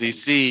Williams, the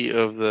Uniforms. DC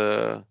of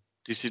the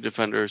DC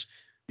Defenders.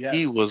 Yes.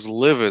 He was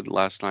livid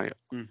last night.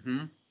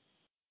 Mm-hmm.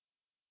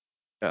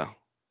 Yeah.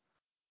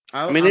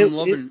 I'm mean, it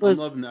loving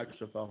was. the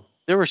XFL.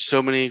 There were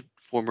so many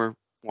former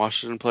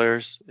Washington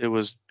players. It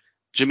was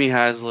Jimmy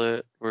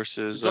Haslett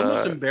versus It's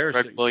almost Greg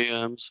embarrassing.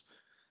 Williams.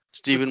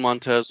 Steven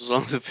Montez was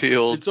on the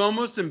field. It's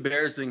almost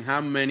embarrassing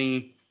how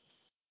many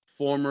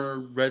former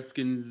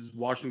Redskins,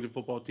 Washington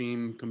football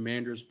team,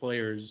 Commanders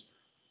players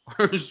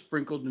are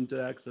sprinkled into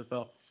the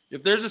XFL.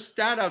 If there's a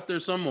stat out there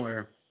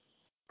somewhere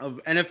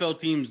of NFL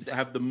teams that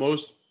have the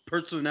most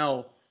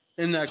personnel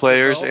in the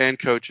Players XFL, and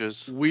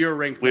coaches. we are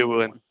ranked We number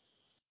win. one.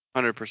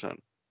 100%.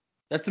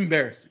 That's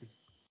embarrassing.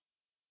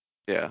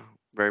 Yeah,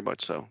 very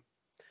much so.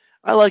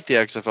 I like the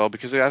XFL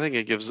because I think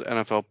it gives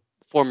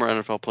former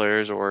NFL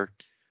players or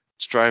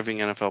striving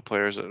NFL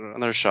players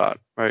another shot,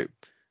 right?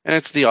 And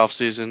it's the off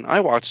season. I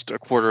watched a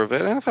quarter of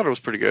it and I thought it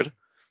was pretty good.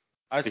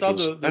 I saw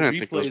the I didn't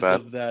think it was replays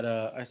bad. of that.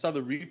 I saw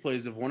the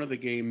replays of one of the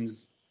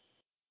games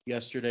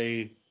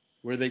yesterday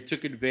where they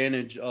took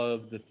advantage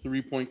of the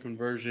 3-point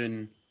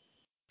conversion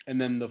and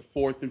then the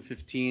 4th and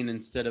 15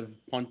 instead of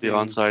punting. The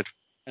onside.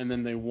 And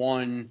then they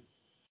won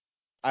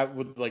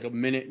with like a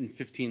minute and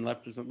 15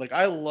 left or something. Like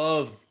I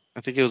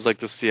think it was like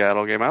the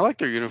Seattle game. I like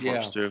their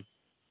uniforms yeah, too.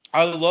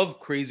 I love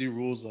crazy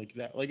rules like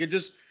that. Like it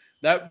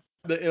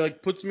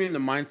like puts me in the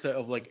mindset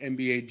of like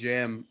NBA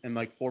Jam and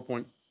like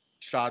 4-point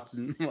shots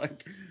and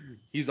like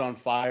he's on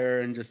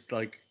fire and just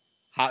like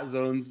hot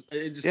zones.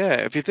 Yeah,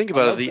 if you think I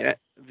about love it, that.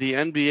 the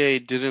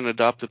NBA didn't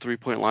adopt the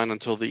 3-point line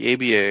until the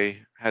ABA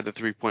had the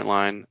 3-point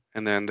line,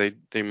 and then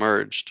they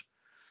merged.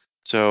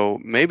 So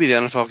maybe the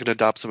NFL could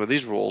adopt some of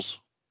these rules.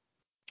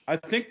 I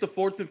think the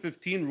 4th and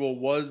 15 rule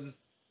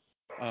was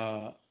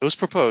It was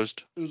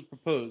proposed.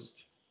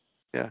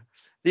 Yeah,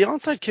 the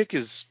onside kick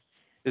is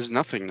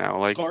nothing now.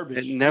 Like it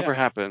Garbage. never Yeah.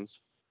 happens.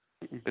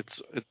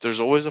 There's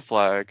always a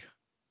flag.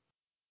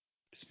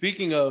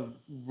 Speaking of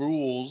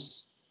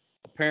rules,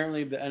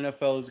 apparently the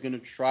NFL is going to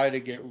try to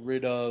get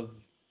rid of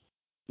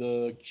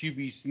the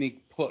QB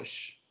sneak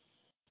push.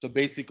 So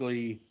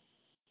basically,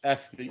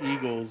 F the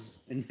Eagles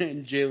and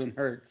Jalen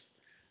Hurts.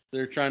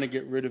 They're trying to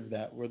get rid of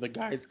that, where the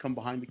guys come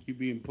behind the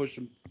QB and push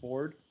him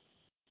forward.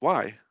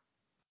 Why?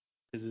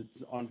 Because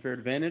it's unfair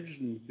advantage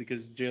and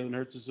because Jalen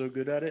Hurts is so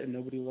good at it and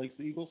nobody likes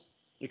the Eagles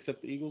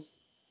except the Eagles.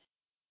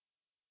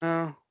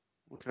 Oh,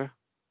 okay.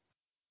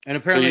 And So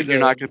apparently you're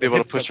not going to be able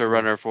to hip push tuck a rule.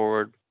 runner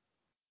forward.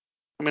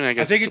 I mean, I I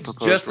guess think it's a it's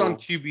proposed just on rule.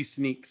 QB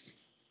sneaks.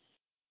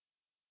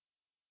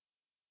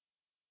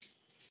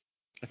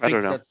 I I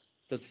don't think know.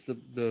 that's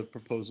the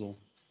proposal.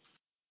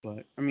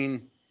 But I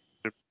mean,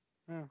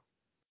 Yeah.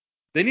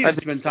 they need I to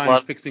think spend it's a time lot.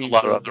 It's a fixing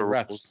lot of the other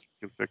rules refs.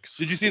 you can fix.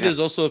 Did you see? Yeah. There's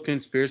also a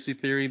conspiracy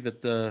theory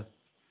that the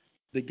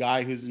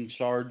guy who's in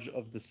charge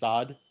of the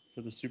sod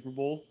for the Super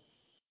Bowl,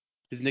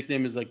 his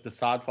nickname is like the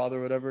Sod Father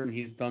or whatever, and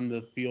he's done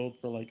the field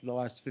for like the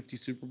last 50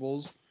 Super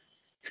Bowls.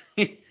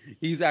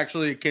 He's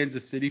actually a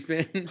Kansas City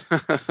fan.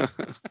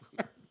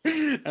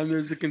 And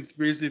there's a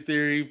conspiracy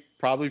theory,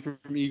 probably from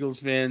Eagles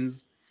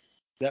fans,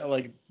 that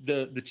like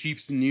the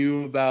Chiefs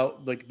knew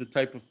about like the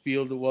type of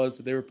field it was,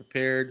 so they were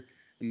prepared,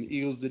 and the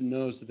Eagles didn't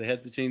know, so they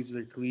had to change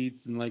their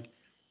cleats, and like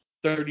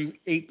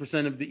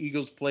 38% of the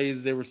Eagles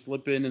plays they were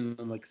slipping, and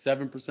then like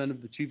 7%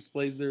 of the Chiefs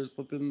plays they were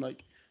slipping.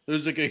 Like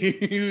there's like a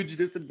huge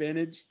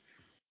disadvantage.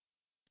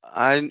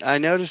 I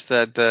noticed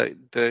that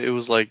it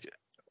was like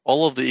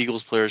all of the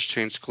Eagles players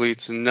changed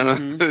cleats and none of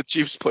Hmm. the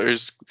Chiefs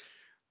players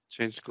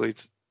changed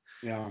cleats.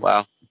 Yeah,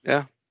 Wow.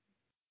 Yeah.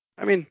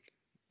 I mean,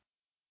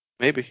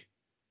 maybe,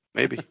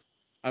 maybe.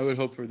 I would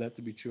hope for that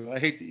to be true. I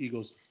hate the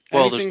Eagles.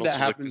 Well, there's Anything that also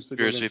the happens to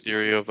go conspiracy against the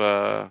theory Eagles.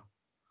 of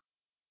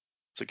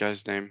what's the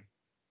guy's name?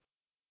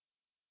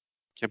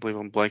 Can't believe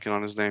I'm blanking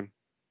on his name.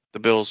 The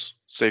Bills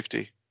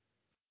safety,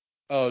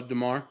 Oh,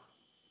 DeMar,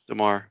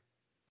 DeMar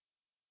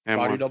body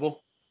Hamlin.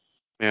 double.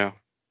 Yeah,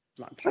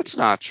 Not true. that's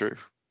not true.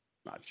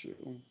 Not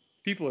true.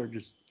 People are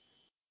just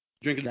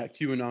drinking that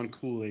QAnon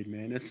Kool-Aid,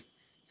 man. It's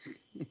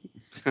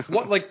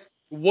what like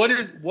what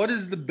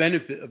is the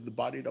benefit of the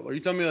body double? Are you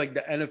telling me like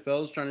the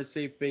NFL is trying to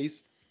save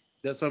face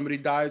that somebody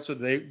died, so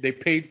they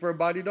paid for a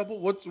body double?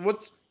 What's the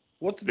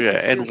Yeah,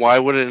 and conspiracy? why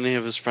would any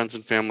of his friends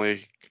and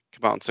family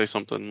come out and say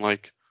something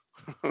like,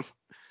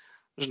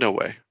 "There's no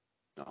way,"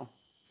 No.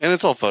 and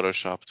it's all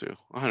Photoshop too,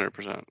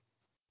 100%.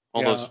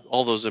 Yeah,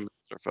 All those images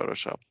are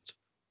photoshopped.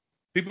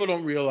 people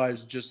don't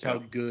realize just how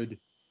Yeah. good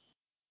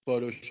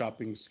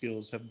photoshopping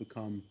skills have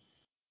become.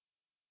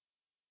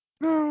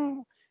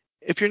 No,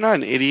 if you're not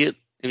an idiot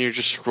and you're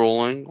just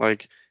scrolling,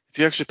 like if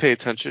you actually pay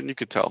attention, you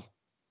could tell.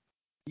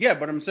 Yeah,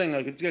 but I'm saying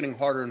like it's getting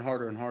harder and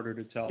harder and harder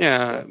to tell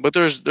Yeah, what. but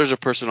there's a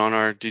person on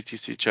our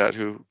DTC chat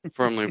who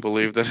firmly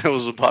believed that it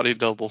was a body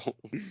double.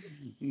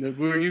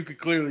 Where you could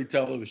clearly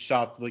tell it was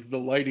shopped. Like the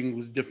lighting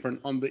was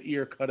different on the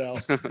ear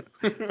cutout.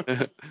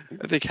 I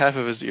think half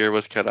of his ear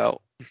was cut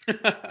out.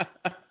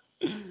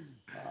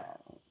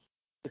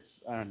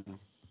 It's I don't know.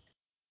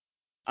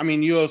 I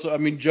mean, you also. I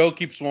mean, Joe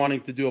keeps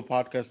wanting to do a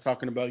podcast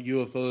talking about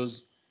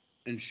UFOs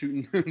and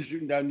shooting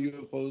shooting down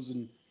UFOs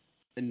and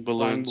flying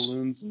Balloons.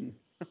 balloons. And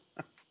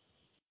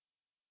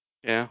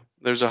Yeah,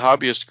 there's a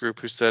hobbyist group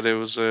who said it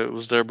was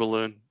their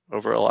balloon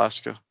over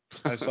Alaska.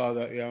 I saw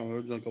that. Yeah, it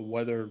was like a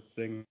weather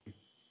thing.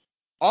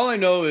 All I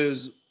know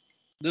is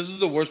this is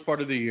the worst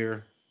part of the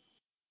year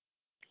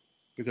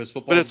because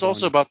But football's it's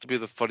also done. about to be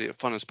the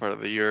funnest part of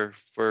the year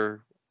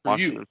for For you,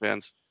 Washington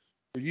fans.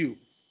 for you,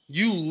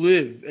 you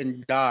live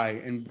and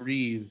die and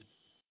breathe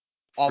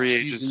Free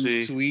off-season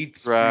agency,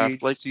 tweets, free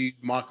draft, like agency,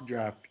 mock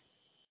draft.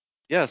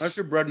 That's yes,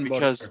 your bread and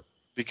butter.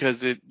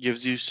 because it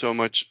gives you so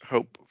much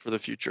hope for the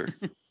future.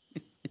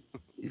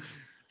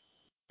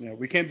 Yeah,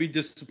 we can't be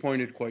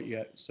disappointed quite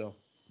yet. So,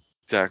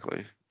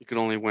 Exactly. You can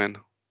only win.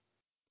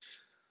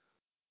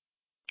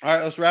 all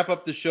right, let's wrap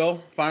up the show.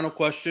 Final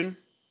question: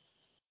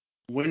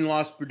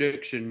 win-loss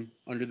prediction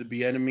under the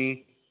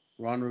Bieniemy,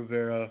 Ron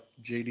Rivera,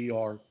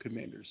 JDR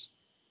Commanders.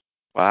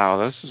 Wow,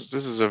 this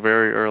is a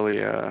very early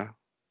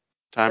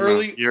time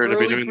of year to be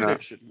Early doing that.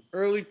 prediction.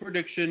 Early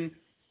prediction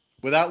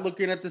without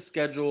looking at the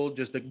schedule,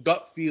 just a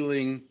gut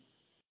feeling.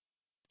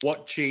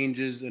 What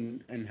changes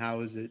and how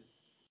is it?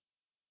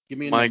 Give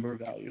me a My number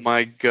value.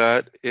 my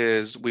gut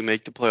is we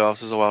make the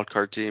playoffs as a wild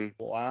card team.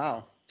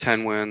 Wow.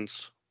 10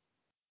 wins.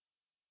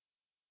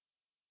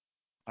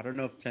 I don't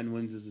know if 10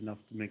 wins is enough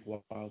to make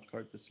wild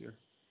card this year.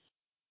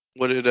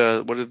 What did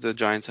the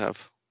Giants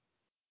have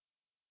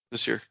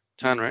this year?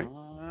 10, right?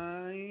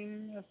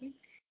 9, I think.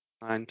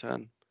 9,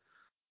 10.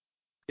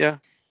 Yeah.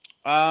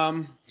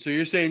 So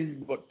you're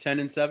saying what, 10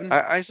 and 7?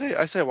 I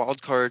say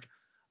wild card.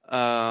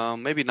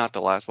 Maybe not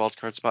the last wild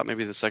card spot,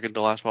 maybe the second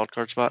to last wild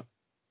card spot.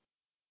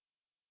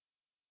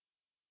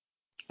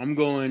 I'm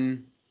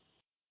going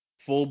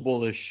full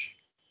bullish.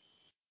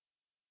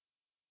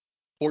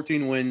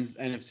 14 wins,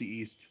 NFC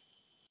East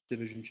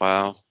division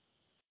Wow. champions.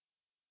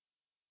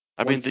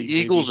 I One mean, the seed,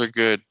 Eagles baby. are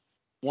good.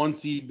 One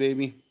seed,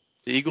 baby.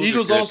 The The Eagles are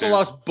Eagles good, also dude.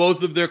 lost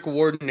both of their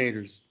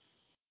coordinators.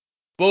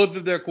 Both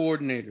of their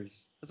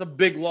coordinators. That's a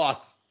big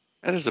loss.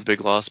 That is a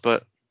big loss,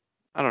 but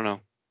I don't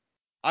know.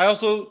 I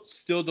also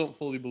still don't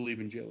fully believe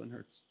in Jalen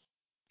Hurts.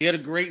 He had a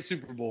great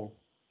Super Bowl.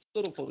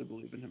 Still don't fully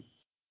believe in him.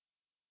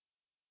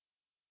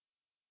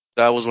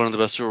 That was one of the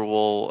best Super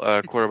Bowl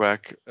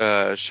quarterback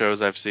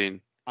shows I've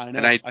seen, I and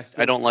know. I I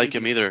still don't don't like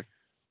believe him in him. either.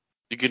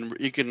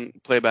 You can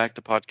play back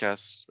the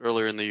podcast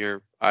earlier in the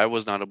year. I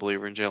was not a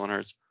believer in Jalen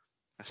Hurts.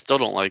 I still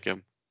don't like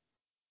him,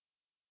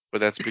 but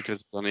that's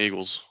because it's on the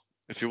Eagles.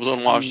 If he was on I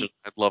mean, Washington,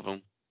 I'd love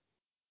him.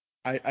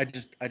 I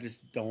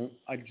just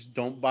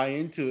don't buy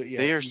into it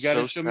They yet. are You got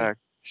to so show me stacked.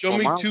 show Well,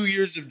 me 2 Miles,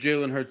 years of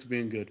Jalen Hurts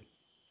being good.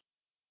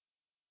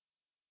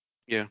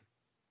 yeah,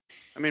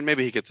 I mean,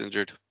 maybe he gets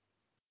injured.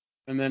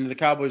 And then the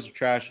Cowboys are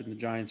trash, and the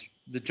Giants.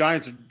 The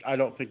Giants, I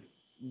don't think,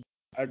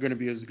 are going to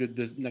be as good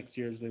this next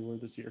year as they were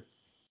this year.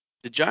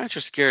 The Giants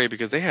are scary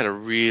because they had a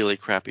really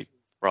crappy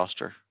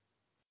roster.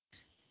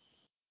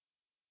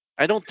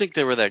 I don't think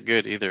they were that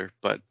good either,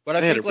 but I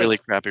they had a think really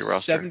like crappy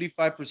roster.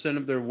 75%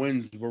 of their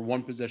wins were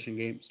one possession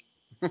games.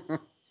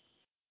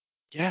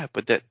 Yeah,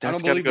 but I that's don't got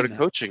to believe go to in that.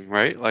 coaching,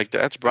 right? Like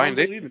that's I Brian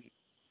don't Daboll. believe in it.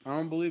 I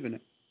don't believe in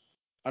it.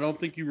 I don't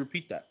think you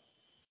repeat that.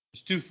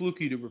 It's too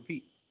fluky to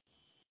repeat.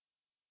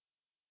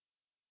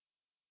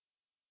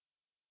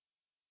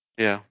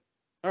 Yeah.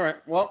 All right.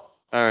 Well,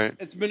 All right.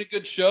 it's been a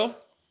good show.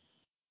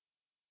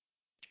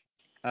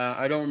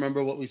 I don't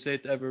remember what we say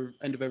at the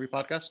end of every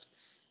podcast.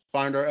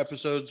 Find our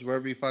episodes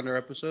wherever you find our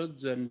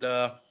episodes, and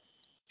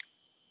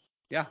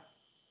yeah,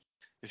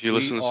 If you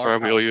listen we this are far,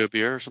 we owe out. you a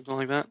beer or something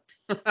like that.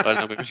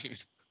 But no,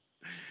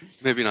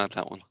 maybe not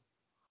that one.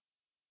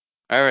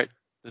 All right.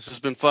 This has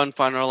been fun.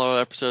 Find all our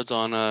episodes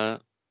on There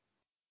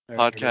it is.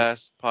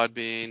 podcast,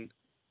 Podbean,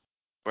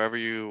 wherever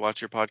you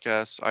watch your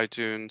podcasts,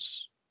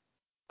 iTunes,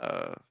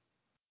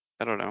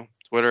 I don't know,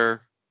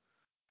 Twitter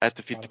at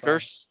Defeat the Spotify.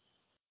 Curse,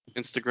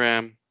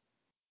 Instagram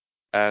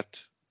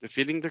at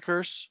Defeating the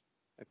Curse.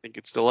 I think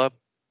it's still up.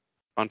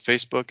 On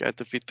Facebook at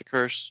Defeat the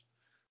Curse.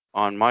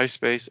 On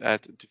MySpace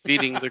at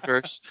Defeating the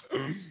Curse.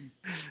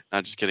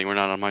 Not just kidding. We're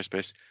not on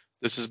MySpace.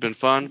 This has been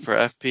fun for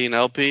FP and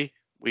LP.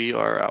 We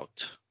are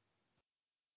out.